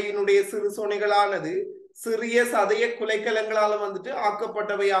சதையினுடைய சிறு சோனைகளானது சிறிய சதைய குலைக்கலங்களால வந்துட்டு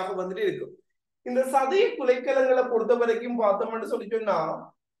ஆக்கப்பட்டவையாக வந்துட்டு இருக்கும். இந்த சதைய குலைக்கலங்களை பொறுத்த வரைக்கும் பார்த்தோம்னு சொல்லி சொன்னா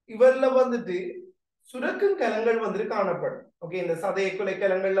இவர்ல வந்துட்டு சுரக்கும் கலங்கள் வந்துட்டு காணப்படும். ஓகே இந்த சதைய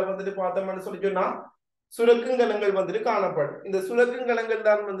குலைக்கலங்கள்ல வந்துட்டு பார்த்தோம்னு சொல்லி சொன்னா சுரக்குங்கலங்கள் வந்துட்டு காணப்படும். இந்த சுரக்குங்கலங்கள்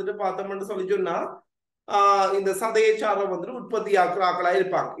தான் வந்துட்டு பார்த்தோம்னு சொல்லி சொன்னா இந்த சதையை சார வந்துட்டு உற்பத்தி ஆக்குறாக்களா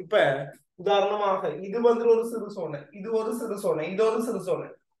இருப்பாங்க. இப்ப உதாரணமாக இது வந்துட்டு ஒரு சிறு சோனை, இது ஒரு சிறு சோனை, இது ஒரு சிறு சோனை.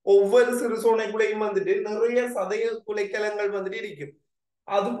 ஒவ்வொரு சிறு சோனைக்குள்ளையும் வந்துட்டு நிறைய சதைய குலைக்கலங்கள் வந்துட்டு இருக்கும்.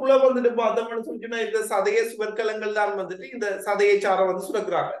 அதுக்குள்ள வந்துட்டு பார்த்தோம்னு சொல்லிச்சுன்னா இந்த சதைய சுவர்க்கலங்கள் தான் வந்துட்டு இந்த சதையை சார வந்து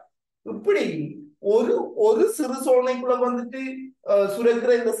சுரக்குறாங்க. இப்படி ஒரு ஒரு சிறு சோனைக்குள்ள வந்துட்டு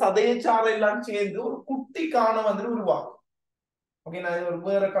சுரக்கிற இந்த சதையை சார எல்லாம் சேர்ந்து ஒரு குட்டி காண வந்துட்டு உருவாகும். ஓகே நான் ஒரு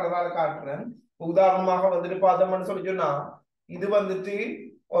வேற கலரால காட்டுறேன். உதாரணமாக வந்துட்டு பார்த்தோம்னு சொல்லி சொன்னா இது வந்துட்டு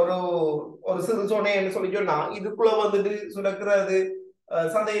ஒரு ஒரு சிறு சோனைன்னு சொல்லி சொன்னா இதுக்குள்ள வந்துட்டு சுரக்கிறது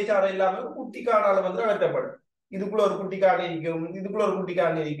சதையை சார இல்லாம குட்டி காணால வந்து அகற்றப்படும். இதுக்குள்ள ஒரு குட்டி காணி இருக்கும், இதுக்குள்ள ஒரு குட்டி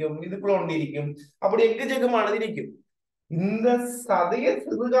காணி இருக்கும், இதுக்குள்ள ஒன்று இருக்கும், அப்படி எக்கச்சக்கமானது இருக்கும். இந்த சதைய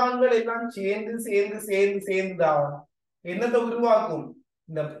சிறுகான்கள் எல்லாம் சேர்ந்து சேர்ந்து சேர்ந்து சேர்ந்துதான் என்னத்தை உருவாக்கும்?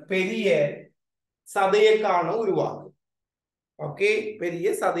 இந்த பெரிய சதையக்கான உருவாக்கும். ஓகே பெரிய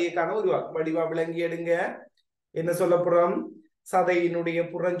சதையக்கான உருவாக்கும். வடிவா விளங்கி எடுங்க. என்ன சொல்ல போறோம்? சதையினுடைய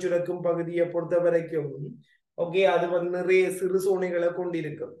புறஞ்சுரக்கும் பகுதியை பொறுத்த வரைக்கும் ஓகே அது வந்து நிறைய சிறு சோனைகளை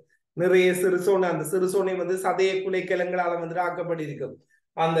கொண்டிருக்கும். நிறைய சிறுசோனை, அந்த சிறுசோனை வந்து சதைய குலைக்கலங்களால வந்துட்டு ஆக்கப்பட்டிருக்கும்.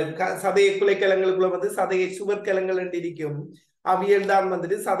 அந்த சதைய குலைக்கலங்களுக்குள்ள வந்து சதைய சுவர்க்கலங்கள் என்று இருக்கும். அவியல் தான்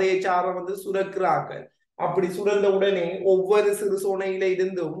வந்துட்டு சதையை சார வந்து சுரக்கிறாங்க. அப்படி சுரந்த உடனே ஒவ்வொரு சிறு சோனையில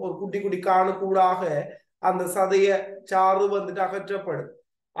இருந்தும் ஒரு குட்டி குட்டி காணு கூடாக அந்த சதைய சாறு வந்துட்டு அகற்றப்படும்.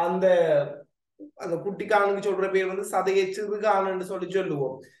 அந்த அந்த குட்டி காணுக்கு சொல்ற பேர் வந்து சதைய சிறுகாணுன்னு சொல்லி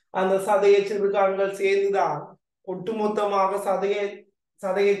சொல்லுவோம். அந்த சதைய சிறுகான்கள் சேர்ந்துதான் ஒட்டுமொத்தமாக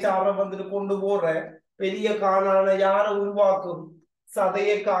சதையை சார வந்துட்டு கொண்டு போற பெரிய காணான யார உருவாக்கும்?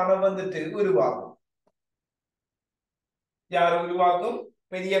 சதையை காண வந்துட்டு உருவாக்கும். யார உருவாக்கும்?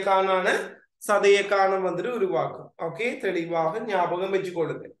 பெரிய காணான சதையை காண வந்துட்டு உருவாக்கும். ஓகே தெளிவாக ஞாபகம்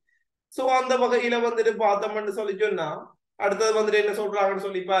வச்சுக்கொள்ளுங்க. சோ அந்த வகையில வந்துட்டு பார்த்தோம்னு சொல்லி சொன்னா அடுத்தது வந்துட்டு என்ன சொல்றாங்கன்னு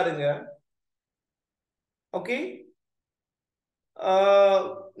சொல்லி பாருங்க. ஓகே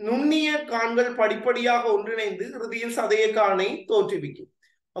நுண்ணிய கான்கள் படிப்படியாக ஒன்றிணைந்து இறுதியில் சதைய காணை தோற்றுவிக்கும்.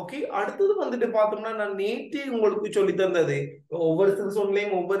 ஓகே அடுத்தது வந்துட்டு பார்த்தோம்னா நான் நேற்று உங்களுக்கு சொல்லி தந்தது ஒவ்வொரு சிறு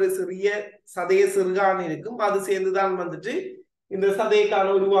சோன்லையும் ஒவ்வொரு சிறிய சதைய சிறுகான் இருக்கும். அது சேர்ந்துதான் வந்துட்டு இந்த சதைய காண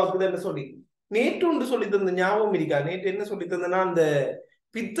உருவாக்குதுன்னு சொல்லி நேற்று ஒன்று சொல்லி தந்த ஞாபகம் இருக்கா? நேற்று என்ன சொல்லி தந்தனா, அந்த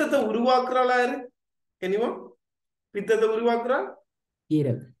பித்தத்தை உருவாக்குறாளா யாரு தெரியுமா? பித்தத்தை உருவாக்குறா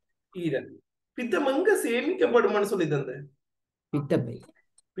ஈரல். ஈரல். பித்தம் எங்க சேமிக்கப்படுமான்னு சொல்லி தந்த பித்தப்பை.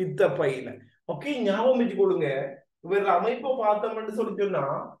 பித்தப்பையில. ஓகே, ஞாபகம் வச்சுக்கொள்ளுங்க. இவர் அமைப்பை பார்த்தோம்னு சொல்லி சொன்னா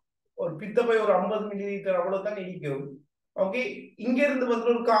ஒரு பித்தப்பை ஒரு 50 மில்லி லிட்டர் அவ்வளவுதான் இருக்கும். ஓகே, இங்க இருந்து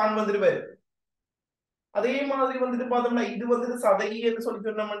வந்துட்டு ஒரு கான் வந்துருவாரு. அதே மாதிரி வந்துட்டு பார்த்தோம்னா இது வந்துட்டு சதைன்னு சொல்லி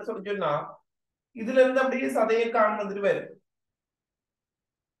சொன்னோம்னு சொல்லி சொன்னா இதுல இருந்து அப்படியே சதையை கான் வந்துருவாரு.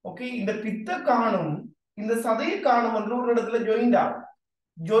 ஓகே, இந்த பித்த காணும் இந்த சதையை காணும் வந்து ஒரு இடத்துல ஜாயிண்ட் ஆகும்.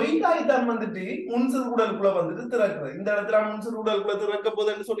 ஜாயிண்ட் ஆகித்தான் வந்துட்டு முன்சிறு உடலுக்குள்ள வந்துட்டு திறக்குறது. இந்த இடத்துல முன்சிறு உடலுக்குள்ள திறக்க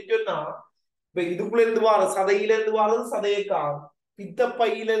போதுன்னு சொல்லி சொன்னா இப்ப இதுக்குள்ள இருந்து வார சதையில இருந்து வாரது சதையக்கான், பித்த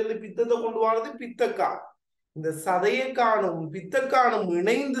பையில இருந்து பித்தத்தை கொண்டு வாரது பித்தக்கான். இந்த சதையை காணும் பித்தக்கானும்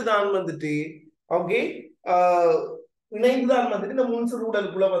இணைந்துதான் வந்துட்டு ஓகே இணைந்துதான் வந்துட்டு இந்த முன்சிறு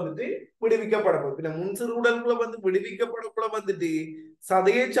உடலுக்குள்ள வந்துட்டு விடுவிக்கப்படப்படும். இந்த முன்சிறு உடலுக்குள்ள வந்து விடுவிக்கப்படக்குள்ள வந்துட்டு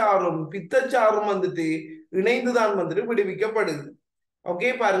சதையச்சாரும் பித்தச்சாரும் வந்துட்டு இணைந்துதான் வந்துட்டு விடுவிக்கப்படுது. ஓகே,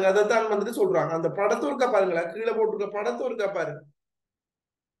 பாருங்க, அதைத்தான் வந்துட்டு சொல்றாங்க. அந்த படத்தை இருக்கா பாருங்களா, கீழே போட்டிருக்க படத்தை இருக்கா பாருங்க.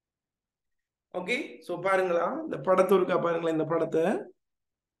 ஓகே, சோ பாருங்களா, இந்த படத்தை இருக்கா பாருங்களா, இந்த படத்தை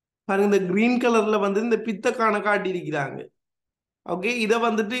பாருங்க. இந்த கிரீன் கலர்ல வந்து இந்த பித்தக்கான காட்டி இருக்கிறாங்க. ஓகே, இத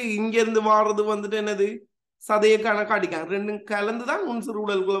வந்துட்டு இங்க இருந்து வாடுறது வந்துட்டு என்னது சதையக்கான காட்டிக்காங்க. ரெண்டும் கலந்துதான் முன்சிறு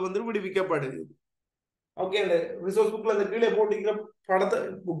உடலுக்குள்ள வந்து விடுவிக்கப்படுது. ஓகே, அந்த ரிசோர்ஸ் புக்ல அந்த கீழே போட்டிருக்கிற படத்தை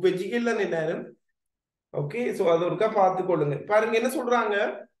புக் வச்சுக்கல நேரம். ஓகே, சோ அது ஒருக்கா பார்த்து கொள்ளுங்க. பாருங்க என்ன சொல்றாங்க.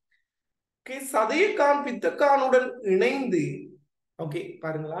 ஓகே, சதையக்கான் பித்தக்கானுடன் இணைந்து ஓகே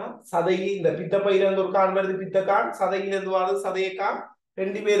பாருங்களா, சதையை இந்த பித்தப்பையில இருந்து ஒரு கான் வருது பித்தக்கான், சதையில இருந்து வாரது சதையக்கான்,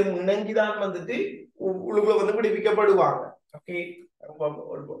 ரெண்டு பேரும் இணைஞ்சுதான் வந்துட்டு உழுகுல வந்து பிடிப்பிக்கப்படுவாங்க. ஓகே,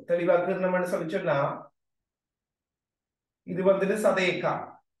 தெளிவாக நம்ம சொல்லி சொன்னா இது வந்துட்டு சதையக்கான்,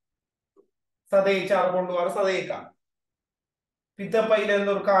 சதையை சார கொண்டு வர சதையக்கான், பித்தப்பையில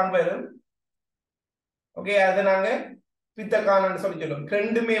இருந்து ஒரு கான் வரும். ஓகே, அதை நாங்க பித்தக்கான்னு சொல்லி சொல்லுவோம்.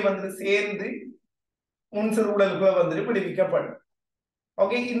 ரெண்டுமே வந்துட்டு சேர்ந்து முன்சிறு உடலுக்குள்ள வந்துட்டு பிடிப்பிக்கப்படும்.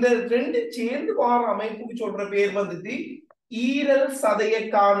 ஓகே, இந்த ரெண்டு சேர்ந்து வார அமைப்புக்கு சொல்ற பேர் வந்துட்டு ஈரல்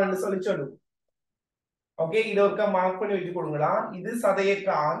சதையக்கான் சொல்லி சொல்லுவோம். ஓகே, இதை ஒருக்கா மார்க் பண்ணி வச்சு கொடுங்களா. இது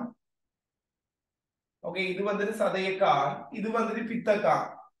சதையக்கான். ஓகே, இது வந்துட்டு சதையக்கான், இது வந்துட்டு பித்தக்கான்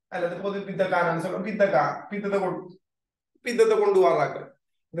அல்லது பொது பித்தக்கான்னு சொல்லுவோம். பித்தக்கான் பித்தத்தை கொண்டு வர்றாங்க.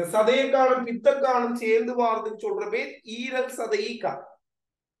 இந்த சதையக்கானும் பித்தக்கானும் சேர்ந்து வாரதுக்கு சொல்ற பேர் ஈரல் சதையக்கான்.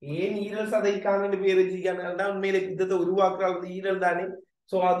 ஏன் ஈரல் சதைக்கான்னு பேர் வச்சிருக்காங்கன்னா உண்மையில பித்தத்தை உருவாக்குறாங்க ஈரல் தானே.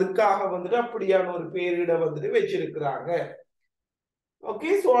 சோ அதுக்காக வந்துட்டு அப்படியான ஒரு பேரிட வந்துட்டு வச்சிருக்கிறாங்க. ஓகே,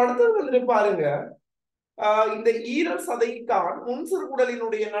 சோ அடுத்தது வந்துட்டு பாருங்க, இந்த ஈரல் சதைக்கான் முன்சிறு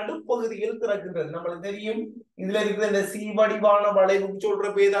உடலினுடைய நடுப்பகுதியில் திறக்கின்றது. நம்மளுக்கு தெரியும் இதுல இருக்கிற இந்த சி வடிவான வளைவுக்கு சொல்ற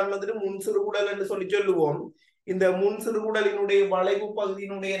பேதான் வந்துட்டு முன்சிறு உடல் என்று சொல்லி சொல்லுவோம். இந்த முன்சிறு உடலினுடைய வளைவு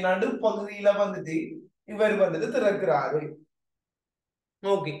பகுதியினுடைய நடுப்பகுதியில வந்துட்டு இவர் வந்துட்டு திறக்கிறாரு.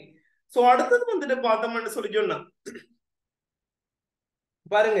 ஓகே, சோ அடுத்தது வந்துட்டு பார்த்தோம்னு சொல்லி சொன்னா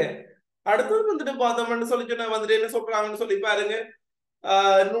பாருங்க, அடுத்தது வந்துட்டு பார்த்தோம்னு சொல்லி சொன்னா வந்துட்டு என்ன சொல்றாங்கன்னு சொல்லி பாருங்க.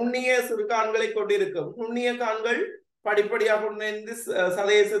 நுண்ணிய சிறு கான்களை கொண்டிருக்கும். நுண்ணிய கான்கள் படிப்படியாக இணைந்து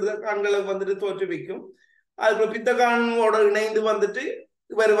சதைய சிறு கான்களை வந்துட்டு தோற்றுவிக்கும். அதுக்கு பித்தக்கானோட இணைந்து வந்துட்டு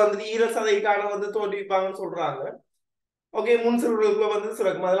இவர் வந்துட்டு ஈர சதை கான வந்து தோற்றுவிப்பாங்கன்னு சொல்றாங்க. ஓகே, முன்சிறுகளுக்குள்ள வந்து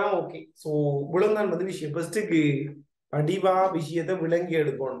சிறக்கும். அதெல்லாம் ஓகே. ஸோ விலங்கான் வந்து விஷயம் ஃபர்ஸ்ட்டுக்கு படிவா விஷயத்தை விளங்கி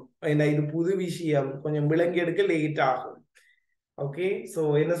எடுக்கணும். ஏன்னா இது புது விஷயம், கொஞ்சம் விளங்கி எடுக்க லேட் ஆகும். ஓகே, சோ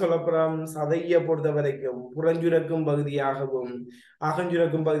என்ன சொல்ல போறோம், சதையை பொறுத்த வரைக்கும் புறஞ்சுரக்கும் பகுதியாகவும்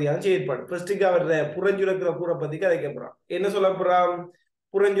அகஞ்சுரக்கும் பகுதியாகவும் செயற்படும். ஃபர்ஸ்ட்டுக்கு அவர புறஞ்சுரக்கிற கூரை பத்தி கதைக்க போறான். என்ன சொல்ல போறான்,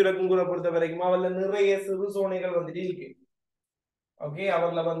 புறஞ்சுரக்கும் கூரை பொறுத்த வரைக்கும் அவர்ல நிறைய சிறு சோனைகள் வந்துட்டு இருக்கு. ஓகே,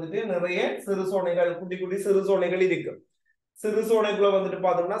 அவர்ல வந்துட்டு நிறைய சிறு சோனைகள், குட்டி குட்டி சிறு சோனைகள் இருக்கு. சிறு சோனைக்குள்ள வந்துட்டு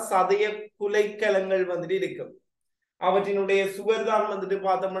பார்த்தோம்னா சதைய குலைக்கலங்கள் வந்துட்டு இருக்கும். அவற்றினுடைய சுவர்தான் வந்துட்டு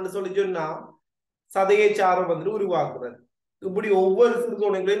பார்த்தோம்னு சொல்லி சொன்னா சதையை சாரம் வந்துட்டு உருவாக்குறது. இப்படி ஒவ்வொரு சிறு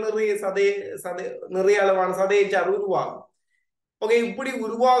சோனைகளையும் நிறைய அளவான சதையச்சாறு உருவாகும். ஓகே, இப்படி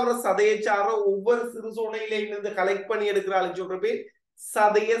உருவாகிற சதையச்சார ஒவ்வொரு சிறு சோனையிலையும் இருந்து கலெக்ட் பண்ணி எடுக்கிறாள் சொல்ற பேர்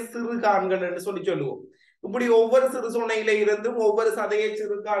சதைய சிறுகான்கள் என்று சொல்லி சொல்லுவோம். இப்படி ஒவ்வொரு சிறு சோனையில இருந்தும் ஒவ்வொரு சதைய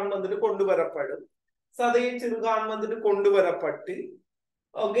சிறுகான் வந்துட்டு கொண்டு வரப்படும். சதைய சிறுகான் வந்துட்டு கொண்டு வரப்பட்டு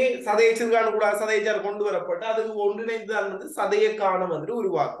ஓகே சதைய சிறுகான் கூட சதையச்சாறு கொண்டு வரப்பட்டு அதுக்கு ஒன்றிணைந்துதான் வந்து சதையக்கான வந்துட்டு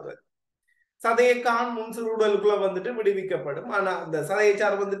உருவாக்குறது. சதையக்கான் முன்சிறு உடலுக்குள்ள வந்துட்டு விடுவிக்கப்படும். ஆனா அந்த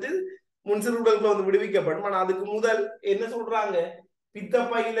சதையச்சாறு வந்துட்டு முன்சிறு உடலுக்குள்ள வந்து விடுவிக்கப்படும். ஆனா அதுக்கு முதல் என்ன சொல்றாங்க,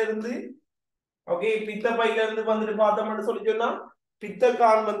 பித்தப்பையில இருந்து ஓகே பித்தப்பையில இருந்து வந்துட்டு பார்த்தோம்னு சொல்லி சொன்னா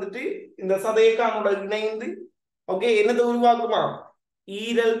பித்தக்கான் வந்துட்டு இந்த சதையக்கானோட இணைந்து ஓகே என்னத்தை உருவாக்குமா,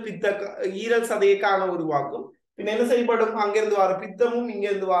 ஈரல் சதையைக்கான உருவாக்கும். பின் என்ன செய்யப்படும், அங்கிருந்து வர பித்தமும்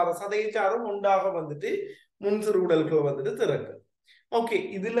இங்கிருந்து வர சதையச்சாரும் உண்டாக வந்துட்டு முன் சிறுகுடல்களை வந்துட்டு திறக்கும். ஓகே,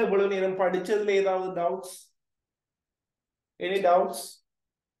 இதுல இவ்வளவு நேரம் படிச்சதுல ஏதாவது டவுட்ஸ்? Any doubts?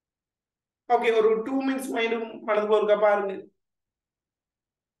 ஓகே, ஒரு 2 மினிட்ஸ் மைண்டும் மனது போருக்கா பாருங்க.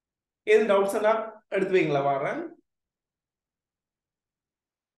 ஏது டவுட்ஸ் எல்லாம் எடுத்து வைங்களா, வாரேன்.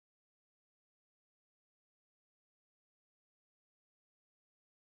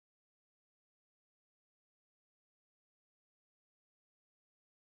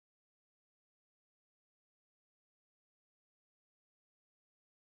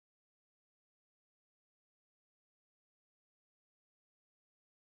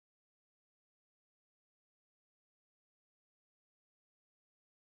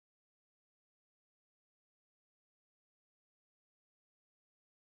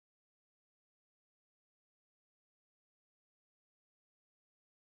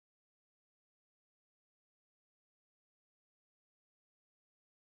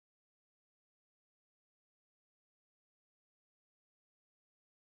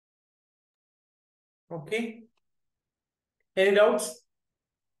 Okay, any doubts?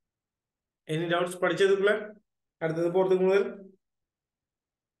 Any doubts படிச்சதுக்குள்ள அடுத்தது போறதுக்கு முதல்?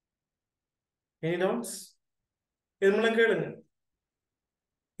 Any doubts? இது முழங்க கேளுங்க.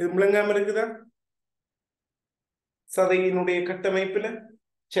 இது முழங்காம இருக்குதா சதையினுடைய கட்டமைப்புல?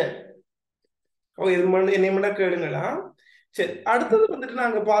 சரி, இது என்ன கேளுங்களா. சரி, அடுத்தது வந்துட்டு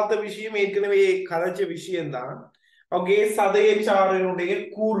நாங்க பார்த்த விஷயம் ஏற்கனவே கதைச்ச விஷயம்தான். ஓகே, சதையச்சாறினுடைய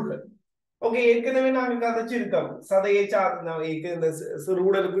கூறுகள். ஓகே, ஏற்கனவே நாங்க கதைச்சிருக்கோம் சதையச்சாறு. இந்த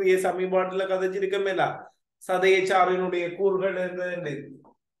சிறுகுடலுக்குரிய சமீபாட்டுல கதைச்சிருக்கோமேலா சதையச்சாறினுடைய கூறுகள் என்ன.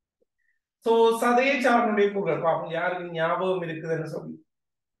 சோ சதையச்சாறினுடைய கூறுகள் பாப்போம் யாருக்கு ஞாபகம் இருக்குதுன்னு சொல்லி.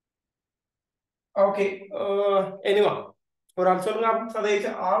 ஓகே, எனிவா ஒரு ஆள் சொல்லுங்க.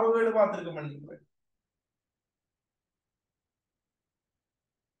 சதையச்சாறு 6 வேர்டு பார்த்திருக்க மாட்டேங்க.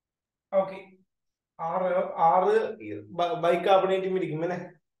 ஓகே, 6 பைகார்பனேட்டும் இருக்குமே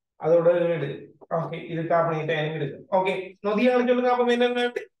அதோட வேர்டு. ஓகே, இது கார்பனேட் அயன் இருக்கு. ஓகே, நொதியால சொல்லுங்க அப்ப என்ன?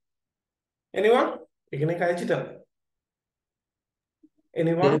 எனிவா ஏற்கனவே கழிச்சிட்டோம்.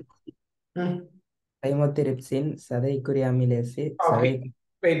 எனிவா தைமோத்திரிப்சின், சதைக்குரிய அமிலேசு, ஓகே,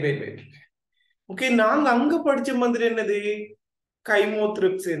 வெயிட். ஓகே, நாங்க அங்க படிச்ச மாதிரி என்னது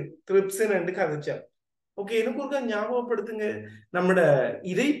கைமோத்ரிப்சின் என்று கதைச்சோம். ஓகே, எனக்கு ஒரு ஞாபகப்படுத்துங்க. நம்மட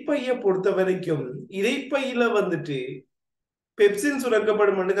இரைப்பைய பொறுத்த வரைக்கும் இரைப்பையில வந்துட்டு பெப்சின்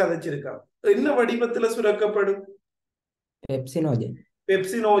சுரக்கப்படும் என்று கதைச்சிருக்கான். என்ன வடிவத்துல சுரக்கப்படும்? பெப்சினோஜன்.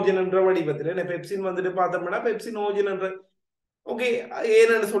 பெப்சினோஜன் என்ற வடிவத்துல. என்ன பெப்சின் வந்துட்டு பார்த்தோம்னா பெப்சினோஜன் என்ற. ஓகே,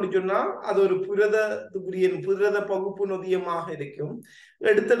 ஏன்னு சொல்லி சொன்னா அது ஒரு புரத பகுப்பு நொதியமாக இருக்கும்.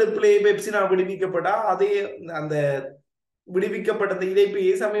 எடுத்தெடுப்பிலே பெப்சினா விடுவிக்கப்பட்டா அதே அந்த விடுவிக்கப்பட்ட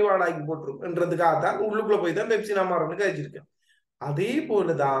இணைப்பையே சமீபாடாக்கி போட்டுரும் என்றதுக்காகத்தான் உள்ளுக்குள்ள போய் தான் பெப்சினா மாறன்னு கழிச்சிருக்கேன். அதே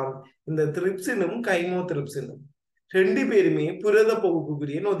போலதான் இந்த திரிப்சினும் கைமோதிரிப்சினும் 2 பேருமே புரத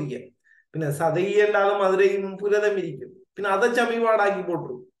பகுப்புக்குரிய நொதிய. பின்ன சதை என்றாலும் அதுலையும் புரதம் இருக்கும். பின்ன அதை சமீபாடாக்கி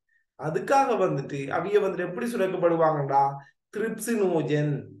போட்டுரும். அதுக்காக வந்துட்டு அவிய வந்துட்டு எப்படி சுரக்கப்படுவாங்கடா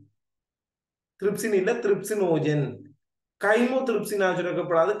திரிப்சினோஜன். திரிப்சின் இல்ல, திரிப்சினோஜன். கைமோதிரிப்சினா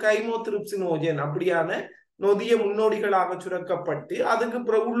சுரக்கப்படாது, கைமோதிரிப்சினோஜன் அப்படியான நொதிய முன்னோடிகளாக சுரக்கப்பட்டு அதுக்கு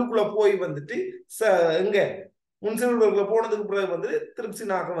பிறகு உள்ளுக்குள்ள போய் வந்துட்டு எங்க முன்சிறுவர்களுக்கு போனதுக்கு பிறகு வந்து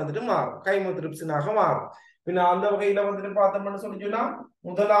திரிப்சினாக வந்துட்டு மாறும், கைமோதிரிப்சினாக மாறும். பின்ன அந்த வகையில வந்துட்டு பார்த்தோம்னு சொல்லி சொன்னா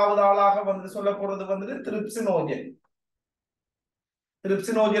முதலாவது ஆளாக வந்துட்டு சொல்ல போறது வந்துட்டு திரிப்சினோஜன்.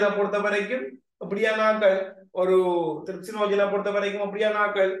 திரிப்சினோஜனை பொறுத்த வரைக்கும் அப்படியானாக்கள் ஒரு திரிப்சினோஜனை பொறுத்த வரைக்கும்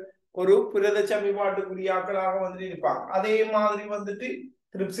அப்படியானாக்கள் ஒரு புரத சமிபாட்டுக்குரிய ஆக்களாக வந்துட்டு இருப்பாங்க. அதே மாதிரி வந்துட்டு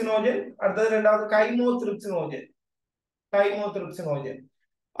திரிப்சினோஜன். அடுத்தது 2வது கைமோதிரிப்சினோஜன்.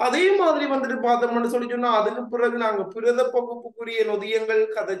 அதே மாதிரி வந்துட்டு பார்த்தோம்னு சொல்லி சொன்னா அதுக்கு பிறகு நாங்க புரத பகுப்புக்குரிய நொதியங்கள்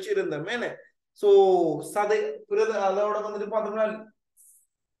கதைச்சிருந்தோம். சோ சதை புரத அதோட வந்துட்டு பார்த்தோம்னா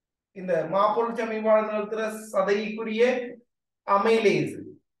இந்த மாப்பொருள் சமிபாடு நிறுத்துற சதைக்குரிய அமைலேஸ்.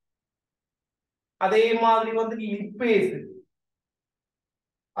 அதே மாதிரி வந்து லிப்பேஸ்.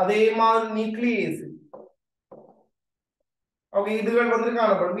 அதே மாதிரி நியூக்ளியேஸ். ஓகே, இதுகள் வந்து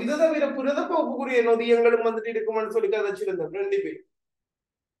காணப்படும். இது தவிர புரத போக்குக்குரிய நொதியங்களும் வந்துட்டு இருக்கும்னு சொல்லி கதைச்சிருந்தோம் 2 பேர்.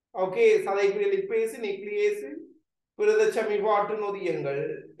 ஓகே, சதைக்குரிய லிப்பேஸ், நியூக்ளியேஸ், புரத சமிபாட்டு நொதியங்கள்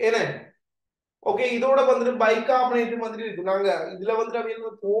என்ன. ஓகே, இதோட வந்துட்டு பைகார்பனேட் மாதிரி இருக்கு. நாங்க இதுல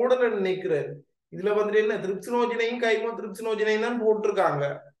வந்துட்டு போடல நினைக்கிறேன். இதுல வந்துட்டு என்ன திரிப்சினோஜனையும் கைமோதிரிப்சினோஜனையும் தான் போட்டிருக்காங்க.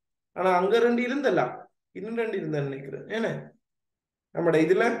 ஆனா அங்க 2 இருந்தல்ல, இன்னும் 2 இருந்தேன் நினைக்கிறேன். என்ன நம்மட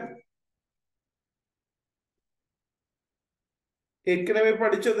இதுல ஏற்கனவே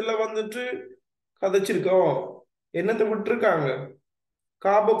படிச்சதுல வந்துட்டு கதைச்சிருக்கோம். என்னத்தை விட்டுருக்காங்க?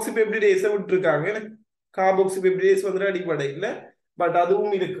 கார்பாக்சிபெப்டிடேஸை விட்டுருக்காங்க. கார்பாக்சிபெப்டிடேஸ் வந்து அடிப்படை இல்ல, பட்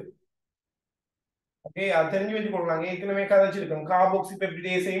அதுவும் இருக்கு. ஓகே, அது தெரிஞ்சு வச்சுக்கோங்க. நாங்க ஏற்கனவே கதைச்சிருக்கோம்,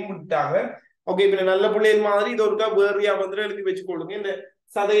 கார்பாக்சிபெப்டிடேஸையும் விட்டாங்க. ஓகே, இப்ப நல்ல பிள்ளைகள் மாதிரி இது ஒருக்கா வேறியா வந்து எழுதி வச்சுக்கொள்ளுங்க. இந்த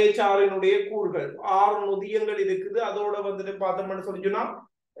சதையச்சாறினுடைய கூறுகள் 6 நொதியங்கள் இருக்குது. அதோட வந்துட்டு பார்த்தோம்னு சொல்லிச்சுன்னா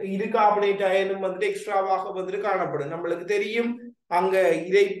இது கார்பனேட் அயனும் வந்துட்டு எக்ஸ்ட்ராவாக வந்துட்டு காணப்படும். நம்மளுக்கு தெரியும் அங்க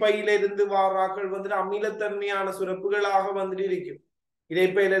இரைப்பையில இருந்து வாராக்கள் வந்துட்டு அமிலத்தன்மையான சுரப்புகளாக வந்துட்டு இருக்கும்.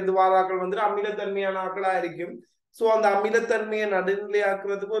 இரைப்பையில இருந்து வாராக்கள் வந்துட்டு அமிலத்தன்மையான ஆக்களா இருக்கும். சோ அந்த அமிலத்தன்மையை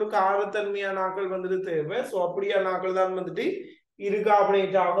நடுநிலையாக்குறதுக்கு ஒரு காரத்தன்மையான ஆக்கள் வந்துட்டு தேவை. சோ அப்படியான ஆக்கள் தான் வந்துட்டு இரு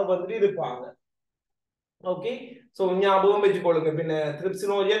கார்பனேட்டாக வந்துட்டு இருப்பாங்க. ஓகே, சோ ஞாபகம் வச்சுக்கொள்ளுங்க. பின்ன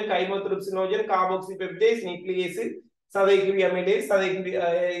த்ரிப்சினோஜன், கைமோத்ரிப்சினோஜன், கார்பாக்சிபெப்டேஸ், நியூக்ளியேஸ், சதைக்குரிய அமிலேஸ், சதைக்குரிய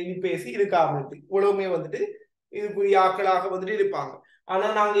லிபேஸ், இது கார்பனேட். இவ்வளவுமே வந்துட்டு இதுக்குரிய ஆக்களாக வந்துட்டு இருப்பாங்க. ஆனா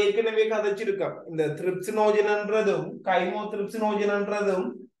நாங்க ஏற்கனவே கதைச்சிருக்கோம், இந்த த்ரிப்சினோஜன்ன்றதும் கைமோத்ரிப்சினோஜன்ன்றதும்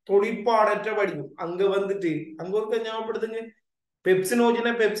தொழிற்பாடற்ற வடிவம். அங்க வந்துட்டு அங்க ஒரு ஞாபகப்படுத்துங்க,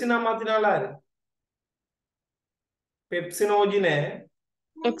 பெப்சினோஜனை பெப்சினா மாத்தினாலாரு? பெப்சினோஜனை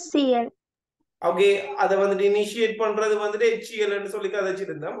HCl. ஓகே, அதை வந்துட்டு இனிஷியேட் பண்றது வந்துட்டு HCl சொல்லி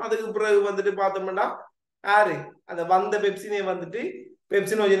கதைச்சிருந்தோம். அதுக்கு பிறகு வந்துட்டு பார்த்தோம்னா யாரு அந்த வந்த பெப்சினை வந்துட்டு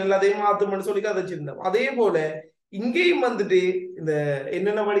பெப்சினோஜன் எல்லாத்தையும் மாத்தும்னு சொல்லி கதைச்சிருந்தோம். அதே போல இங்கேயும் வந்துட்டு இந்த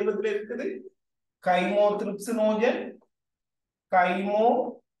என்னென்ன வடிவத்துல இருக்குது, கைமோத்ரிப்சினோஜன்,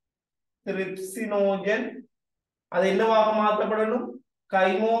 கைமோத்ரிப்சினோஜன் அது என்னவாக மாற்றப்படணும்,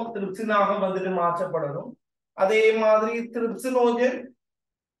 கைமோத்ரிப்சினாக வந்துட்டு மாற்றப்படணும். அதே மாதிரி த்ரிப்சினோஜன்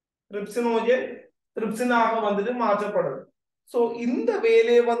த்ரிப்சினாக வந்துட்டு மாற்றப்படணும். சோ இந்த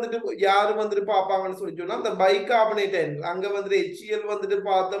வேலையை வந்துட்டு யாரு வந்துட்டு பார்ப்பாங்கன்னு சொல்லி சொன்னா அந்த பைகார்பனேட் அயன்கள். அங்க வந்துட்டு HCl வந்துட்டு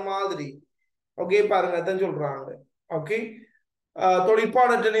பார்த்த மாதிரி. ஓகே, பாருங்க அதான் சொல்றாங்க. ஓகே,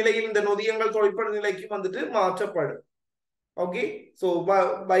 தொழிற்பாடற்ற நிலையில் இந்த நொதியங்கள் தொழிற்பட நிலைக்கு வந்துட்டு மாற்றப்படும். ஓகே, சோ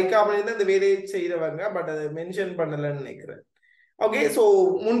பைகார்பனேட் இந்த வேலையை செய்யறவங்க, பட் அதை மென்ஷன் பண்ணலன்னு நினைக்கிறேன். ஓகே, சோ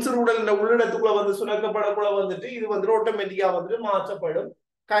முன்சிறுடல் இந்த உள்ளிடத்துக்குள்ள வந்து சுரக்கப்படக்குள்ள வந்துட்டு இது வந்துட்டு ஆட்டோமேட்டிக்கா வந்துட்டு மாற்றப்படும்.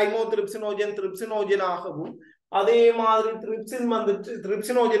 கைமோத்ரிப்சினோஜன் த்ரிப்சினோஜனாகவும், அதே மாதிரி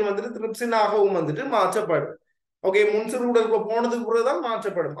த்ரிப்சினோஜன் வந்துட்டு த்ரிப்சினாகவும் வந்துட்டு மாற்றப்படும். ஓகே, முன்சிறுடலுக்குள்ள போனதுக்கு பிறகுதான்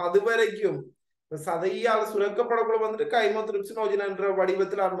மாற்றப்படும். அது வரைக்கும் சதையால் சுரக்கப்படக்குள்ள வந்துட்டு கைமோத்ரிப்சினோஜன் என்ற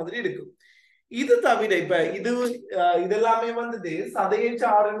வடிவத்தில் அது மாதிரி இருக்கும். இது தவிர இப்ப இதெல்லாமே வந்துட்டு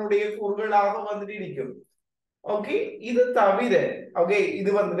சதையச்சாரனுடைய கூறுகளாக வந்துட்டு இருக்கும். ஓகே, இது தவிர ஓகே இது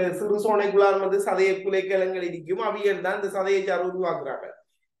வந்துட்டு சிறு சோனைக்குள்ளார் வந்து சதைய குலைக்கலங்கள் இருக்கும். அவைகள் தான் இந்த சதையச்சாறு உருவாக்குறாங்க.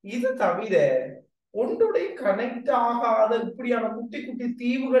 இது தவிர ஒன்றுடைய கனெக்ட் ஆகாத இப்படியான குட்டி குட்டி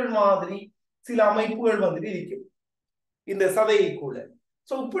தீவுகள் மாதிரி சில அமைப்புகள் வந்துட்டு இருக்கும் இந்த சதைக்குள்ள.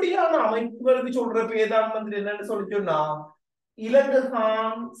 சோ இப்படியான அமைப்புகளுக்கு சொல்ற பேதான் வந்துட்டு என்னன்னு சொல்லி சொன்னா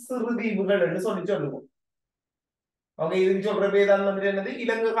இலங்குகான் சிறுதீவுகள் என்று சொல்லி சொல்லுவோம். அவங்க இதுக்கு சொல்ற பேதான் வந்துட்டு என்னது,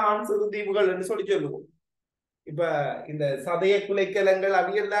 இலங்குகான் சிறுதீவுகள் என்று சொல்லி சொல்லுவோம். இப்ப இந்த சதைய குலைக்கலங்கள்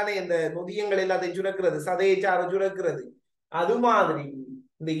அவியல் தானே இந்த நொதியங்கள் எல்லாத்தையும் சுரக்கிறது, சதையை சார சுரக்கிறது. அது மாதிரி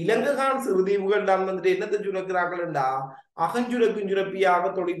இந்த இலங்குகான் சிறுதீவுகள் தான் வந்துட்டு என்னத்தை சுரக்கிறார்கள்டா அகஞ்சுரக்கும் சுரப்பியாக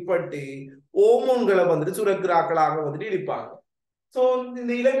தொழிற்பட்டு ஓமோன்களை வந்துட்டு சுரக்கிறாக்களாக வந்துட்டு இருப்பாங்க. சோ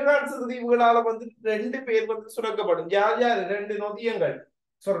இந்த இலங்குகான் சிறுதீவுகளால வந்து 2 பேர் வந்து சுரக்கப்படும். யார் யாரு? 2 நொதியங்கள்,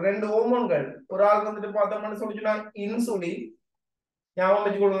 ரெண்டு ஹோமோன்கள். ஒரு ஆள் வந்துட்டு பார்த்தோம்னு சொல்லி சொன்னா இன்சுலின். ஞாபகம்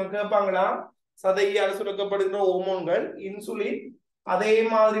வச்சுக்கொள்ளுங்க, கேட்பாங்களா? சதையால் சுரக்கப்படுகிற ஹோமோன்கள் இன்சுலின். அதே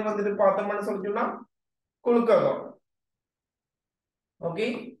மாதிரி வந்துட்டு பார்த்தோம்னு சொல்லி சொன்னா குளுக்ககோன். ஓகே,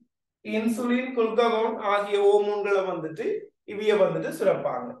 இன்சுலின் குளுக்ககோன் ஆகிய ஹோமோன்களை வந்துட்டு இவைய வந்துட்டு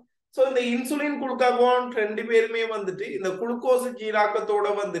சுரப்பாங்க. சோ இந்த இன்சுலின் குளுக்ககோன் 2 பேருமே வந்துட்டு இந்த குளுக்கோஸ் ஜீராக்கத்தோட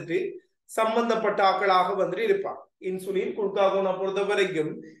வந்துட்டு சம்பந்தப்பட்ட ஆக்களாக வந்துட்டு இருப்பாங்க. இன்சுலின் குளுக்ககோனை பொறுத்த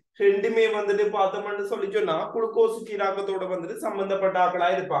வரைக்கும் 2மே வந்துட்டு பார்த்தோம்னு சொல்லி சொன்னா குளுக்கோஸ் ஜீராக்கத்தோட வந்துட்டு சம்பந்தப்பட்ட ஆக்களா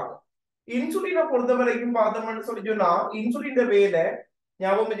இருப்பாங்க. இன்சுலினை பொறுத்த வரைக்கும் பார்த்தோம்னு சொல்லி சொன்னா இன்சுலின் வேலை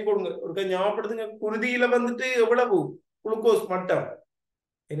ஞாபகம் வச்சு கொடுங்க, ஒரு ஞாபகப்படுத்துங்க. குருதியில வந்துட்டு எவ்வளவு குளுக்கோஸ் மட்டம்?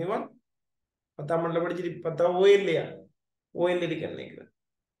 எனிவன் 10ஆம் ஆண்டுல படிச்சுட்டு 10 ஓஎல்லையா? ஓஎல் இருக்கேன்னு நினைக்கிறேன்.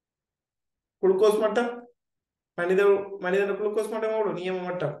 குளுக்கோஸ் மட்டம் மனிதன குளுக்கோஸ் மட்டம் எவ்வளவு நியம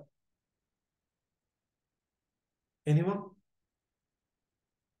மட்டம்? எனிவன்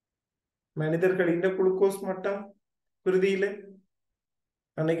மனிதர்களின் குளுக்கோஸ் மட்டம் குருதியில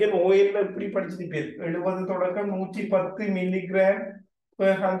அன்னைக்கு ஓஎல்ல எப்படி படிச்சிருப்பேன், 70 தொடக்கம் 110 மில்லிகிராம்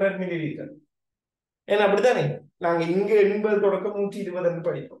per 100 மில்லிலிட்டர். ஏன்னா அப்படித்தானே நாங்க இங்க 80 தொடக்கம் 120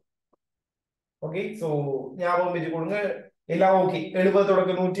 படிப்போம். ஓகே, சோ ஞாபகம் வச்சு கொடுங்க எல்லாம். ஓகே, 70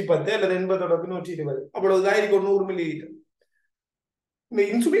 தொடக்கம் 110 அல்லது 80 தொடக்கம் 120 அவ்வளவுதான் இருக்கும் 100 மில்லிலிட்டர். இந்த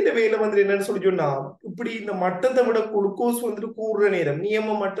இன்சுலின் வேலை வந்து என்னன்னு சொல்லி சொன்னா இப்படி இந்த மட்டத்தை விட குளுக்கோஸ் வந்துட்டு கூடுற நேரம்,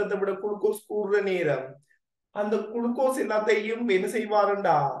 நியம மட்டத்தை விட குளுக்கோஸ் கூடுற நேரம் அந்த குளுக்கோஸ் எல்லாத்தையும் என்ன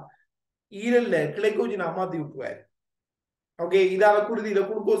செய்வாருண்டா ஈரல்ல கிளைக்கோஜினா மாத்தி விட்டுருவாரு. ஓகே, இதால குருதியில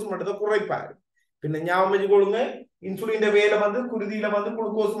குளுக்கோஸ் மட்டத்தை குறைப்பாரு. பின்ன ஞாபகம் வச்சுக்கொள்ளுங்க, இன்சுலின் வேலை வந்து குருதியில வந்து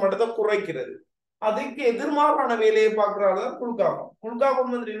குளுக்கோஸ் மட்டத்தை குறைக்கிறது. அதுக்கு எதிர்மாறான வேலையை பார்க்கறாதான் குளுக்காகம்.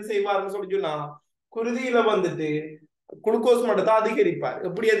 குளுக்காகம் வந்து என்ன செய்வாருன்னு சொல்லி சொன்னா குருதியில வந்துட்டு குளுக்கோஸ் மட்டத்தை அதிகரிப்பார்.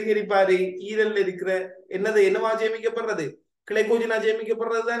 எப்படி அதிகரிப்பாரு? ஈரல்ல இருக்கிற என்னவா சேமிக்கப்படுறது? கிளைக்கோஜினா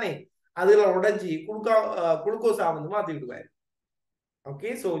சேமிக்கப்படுறது தானே, அதுல உடைச்சி குளுக்கோஸா வந்து மாத்தி விடுவாரு. ஓகே,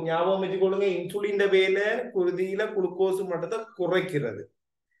 சோ ஞாபகம் வச்சுக்கொள்ளுங்க, இன்சுலின் வேலை குருதியில குளுக்கோஸ் மட்டத்தை குறைக்கிறது.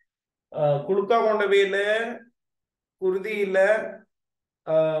 குளுக்காகோண்ட வேலை குருதியில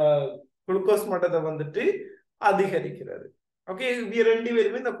குளுக்கோஸ் மட்டத்தை வந்துட்டு அதிகரிக்கிறது. ஓகே, இவங்க ரெண்டு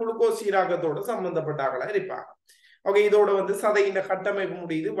பேருமே இந்த குளுக்கோஸ் சீராக்கத்தோட சம்பந்தப்பட்டாங்களா இருப்பாங்க. ஓகே, இதோட வந்து சதையின் கட்டமைப்பு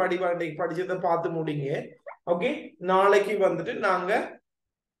முடியுது. வடிவாண்டை படிச்சதை பார்த்து முடிங்க. ஓகே, நாளைக்கு வந்துட்டு நாங்க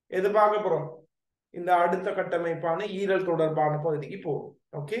எது பார்க்க போறோம்? இந்த அடுத்த கட்டமைப்பான ஈரல் தொடர்பான பகுதிக்கு போவோம்.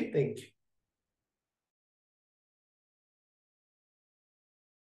 Okay, thank you.